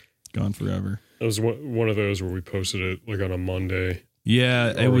gone forever. It was one of those where we posted it like on a Monday.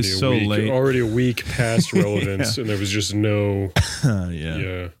 Yeah, it was so late. Already a week past relevance, and there was just no.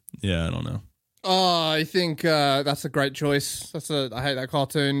 Yeah, I don't know. Oh, I think that's a great choice. I hate that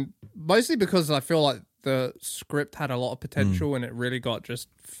cartoon mostly because I feel like the script had a lot of potential and it really it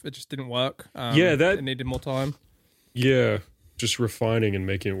just didn't work. It needed more time. Yeah, just refining and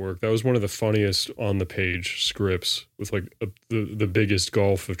making it work. That was one of the funniest on the page scripts with like the biggest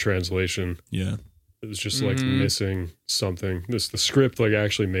gulf of translation. Yeah, it was just like missing something. The script like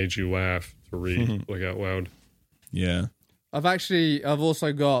actually made you laugh to read like out loud. Yeah. I've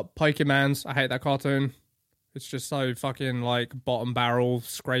also got Pokemans. I hate that cartoon. It's just so fucking like bottom barrel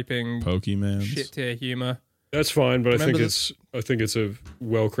scraping Pokemans. shit tier humor. That's fine, but Remember I think it's a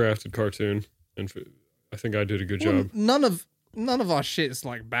well crafted cartoon, and I think I did a good job. None of our shit's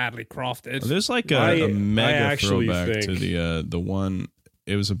like badly crafted. There's like I a mega actually throwback think- to the one.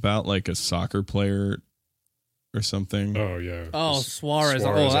 It was about like a soccer player or something. Oh yeah. Oh, Suarez.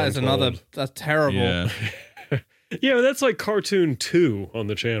 Suarez That is another. That's terrible. Yeah. Yeah, that's like cartoon 2 on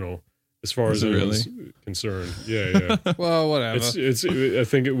the channel, as far Is as it anyone's concerned. Yeah. Well, whatever. It's. I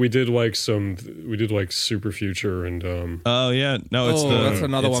think we did like Super Future and Oh yeah, no, it's that's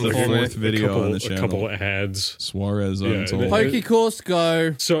another it's one the for me. fourth video on the a channel. couple ads. Suarez Yeah, Untold. and Pokecourse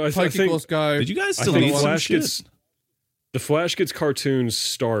Go. So I think Pokecourse Go. Did you guys I delete think some Flash shit? the Flash Kids cartoons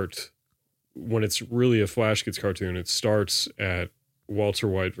start when it's really a Flash Kids cartoon. It starts at Walter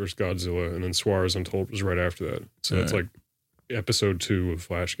White versus Godzilla, and then Suarez Untold was right after that. So it's like episode 2 of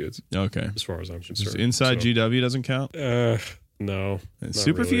Flash Kids, Okay. as far as I'm Just concerned. Inside So, GW doesn't count. no.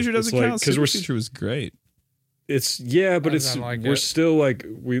 Super really. Future doesn't It's like- count. 'cause Super we're Future was great. But I it's don't like we're it. still like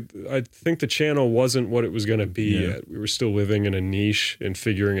I think the channel wasn't what it was going to be Yeah. yet. We were still living in a niche and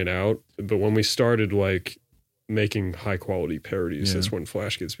figuring it out. But when we started like making high quality parodies, Yeah. that's when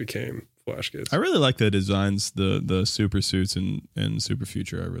Flash Kids became Flash Kids. I really like the designs, the super suits in Super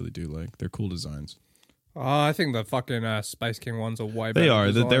Future. I really do like. They're cool designs. I think the fucking Space King ones are way better. They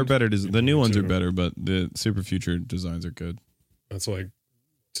are. They're designed. better. The new ones are too. better, but the Super Future designs are good. That's like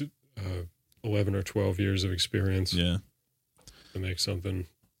 11 or 12 years of experience Yeah. to make something.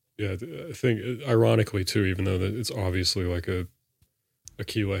 Yeah, I think ironically too, even though that it's obviously like a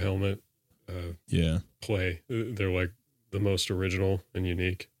Aquila helmet Yeah. play, they're like the most original and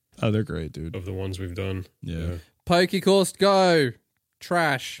unique Oh, they're great, dude. of the ones we've done. Yeah. Pokecourse Go.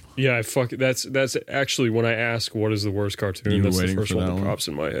 Trash. Yeah, that's actually when I ask what is the worst cartoon, You were that's the waiting first for one that that one? pops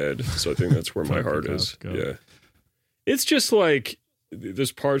in my head. So I think that's where my heart is. Go. Yeah, it's just like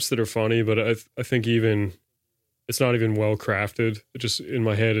there's parts that are funny, but I think even it's not even well crafted. It just in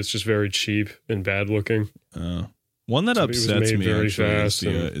my head, it's just very cheap and bad looking. One that So it was upsets made me very actually fast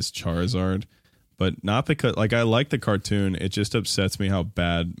is Charizard, but not because like I like the cartoon. It just upsets me how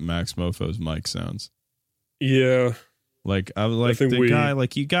bad Max Mofo's mic sounds. Yeah, Like I was like think the guy,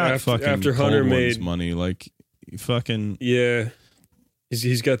 like you got fucking after Cold Hunter One's made- money, like you fucking yeah.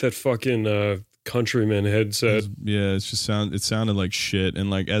 He's got that fucking countryman headset. yeah. It sounded like shit. And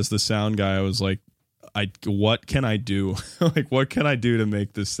like as the sound guy, I was like, what can I do? Like what can I do to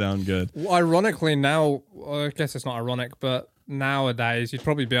make this sound good? Well, ironically, now, well, I guess it's not ironic, but nowadays, you'd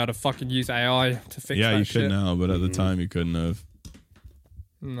probably be able to fucking use AI to fix Yeah, that you shit. could now, but at the time you couldn't have.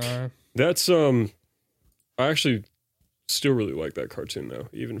 No. That's I actually still really like that cartoon though,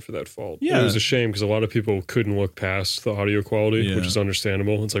 even for that fault. Yeah. And it was a shame because a lot of people couldn't look past the audio quality, which is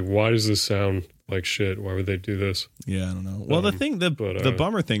understandable. It's like, why does this sound like shit? Why would they do this? Yeah, I don't know. Well, the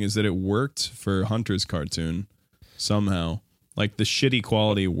bummer thing is that it worked for Hunter's cartoon somehow. Like the shitty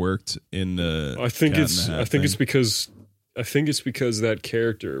quality worked in the. I think it's because that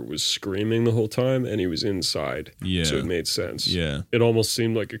character was screaming the whole time and he was inside. Yeah. So it made sense. Yeah. It almost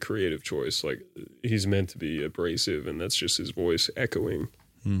seemed like a creative choice. Like he's meant to be abrasive and that's just his voice echoing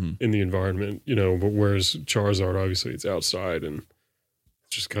in the environment, you know, but whereas Charizard, obviously it's outside and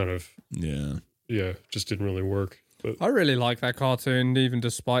it's just kind of, just didn't really work. But I really like that cartoon, even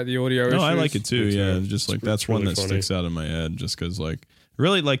despite the audio issues. No, I like it too. Yeah, just like that's one really that funny. sticks out in my head, just because like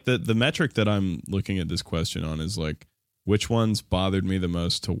really like the metric that I'm looking at this question on is like which ones bothered me the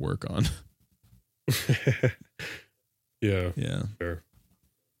most to work on. yeah. Fair.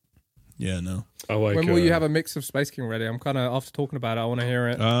 Yeah, no. I like. When will you have a mix of Space King ready? I'm kind of after talking about it. I want to hear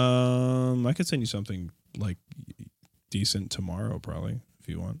it. I could send you something like decent tomorrow, probably if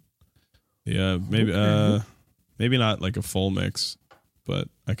you want. Yeah, maybe. Maybe not like a full mix, but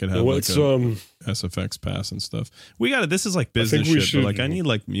I could have like a SFX pass and stuff. We got it. This is like business shit, but like I need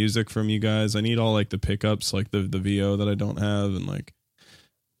like music from you guys. I need all like the pickups, like the VO that I don't have, and like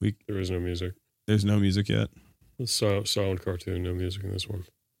there is no music. There's no music yet. Silent cartoon, no music in this one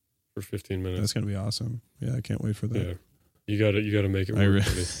for 15 minutes. That's gonna be awesome. Yeah, I can't wait for that. Yeah, you got to make it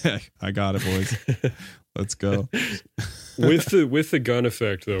work. I got it, boys. Let's go. With the gun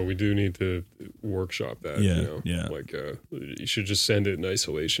effect though, we do need to workshop that. Yeah, you know? yeah. Like you should just send it in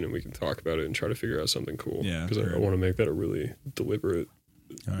isolation and we can talk about it and try to figure out something cool. Yeah, because I want to make that a really deliberate,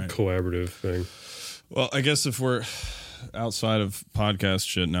 collaborative thing. Well, I guess if we're outside of podcast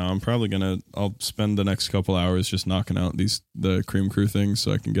shit now, I'm probably I'll spend the next couple hours just knocking out the Cream Crew things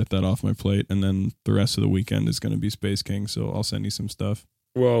so I can get that off my plate, and then the rest of the weekend is going to be Space King. So I'll send you some stuff.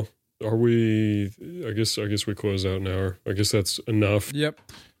 Well. Are we? I guess we close out an hour. I guess that's enough. Yep,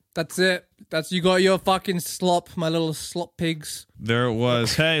 that's it. You got your fucking slop, my little slop pigs. There it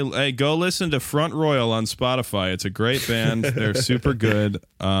was. Hey, go listen to Front Royal on Spotify. It's a great band. They're super good.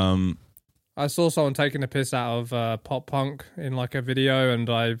 I saw someone taking a piss out of pop punk in like a video, and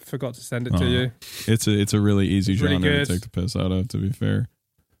I forgot to send it to you. It's a really easy genre really to take the piss out of. To be fair,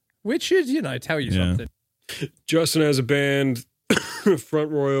 which should tell you something. Justin has a band.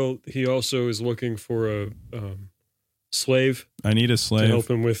 Front Royal, he also is looking for a slave. I need a slave to help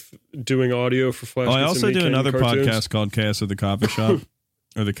him with doing audio for Flash. I also do another cartoons. podcast called Chaos at the Coffee Shop,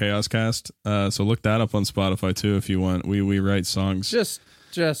 or the Chaos Cast. So look that up on Spotify too if you want. We write songs. Just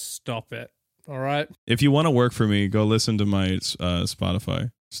stop it. All right. If you want to work for me, go listen to my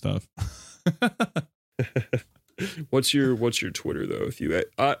Spotify stuff. What's your Twitter though? If you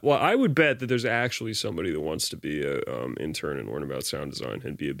I would bet that there's actually somebody that wants to be a intern and learn about sound design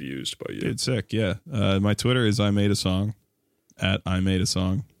and be abused by you. Dude, sick. Yeah. My Twitter is I made a song at I made a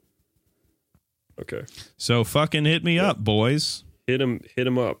song. Okay. So fucking hit me up, boys. Hit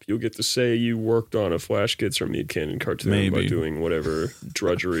him up. You'll get to say you worked on a Flash Kids or Meat Cannon cartoon by doing whatever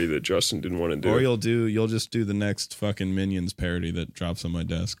drudgery that Justin didn't want to do. Or you'll just do the next fucking Minions parody that drops on my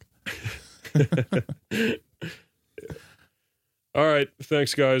desk. All right.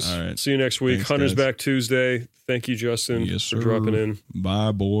 Thanks, guys. All right. See you next week. Thanks, Hunter's guys. back Tuesday. Thank you, Justin, Yes, for sir. dropping in.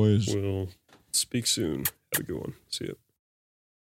 Bye, boys. We'll speak soon. Have a good one. See ya.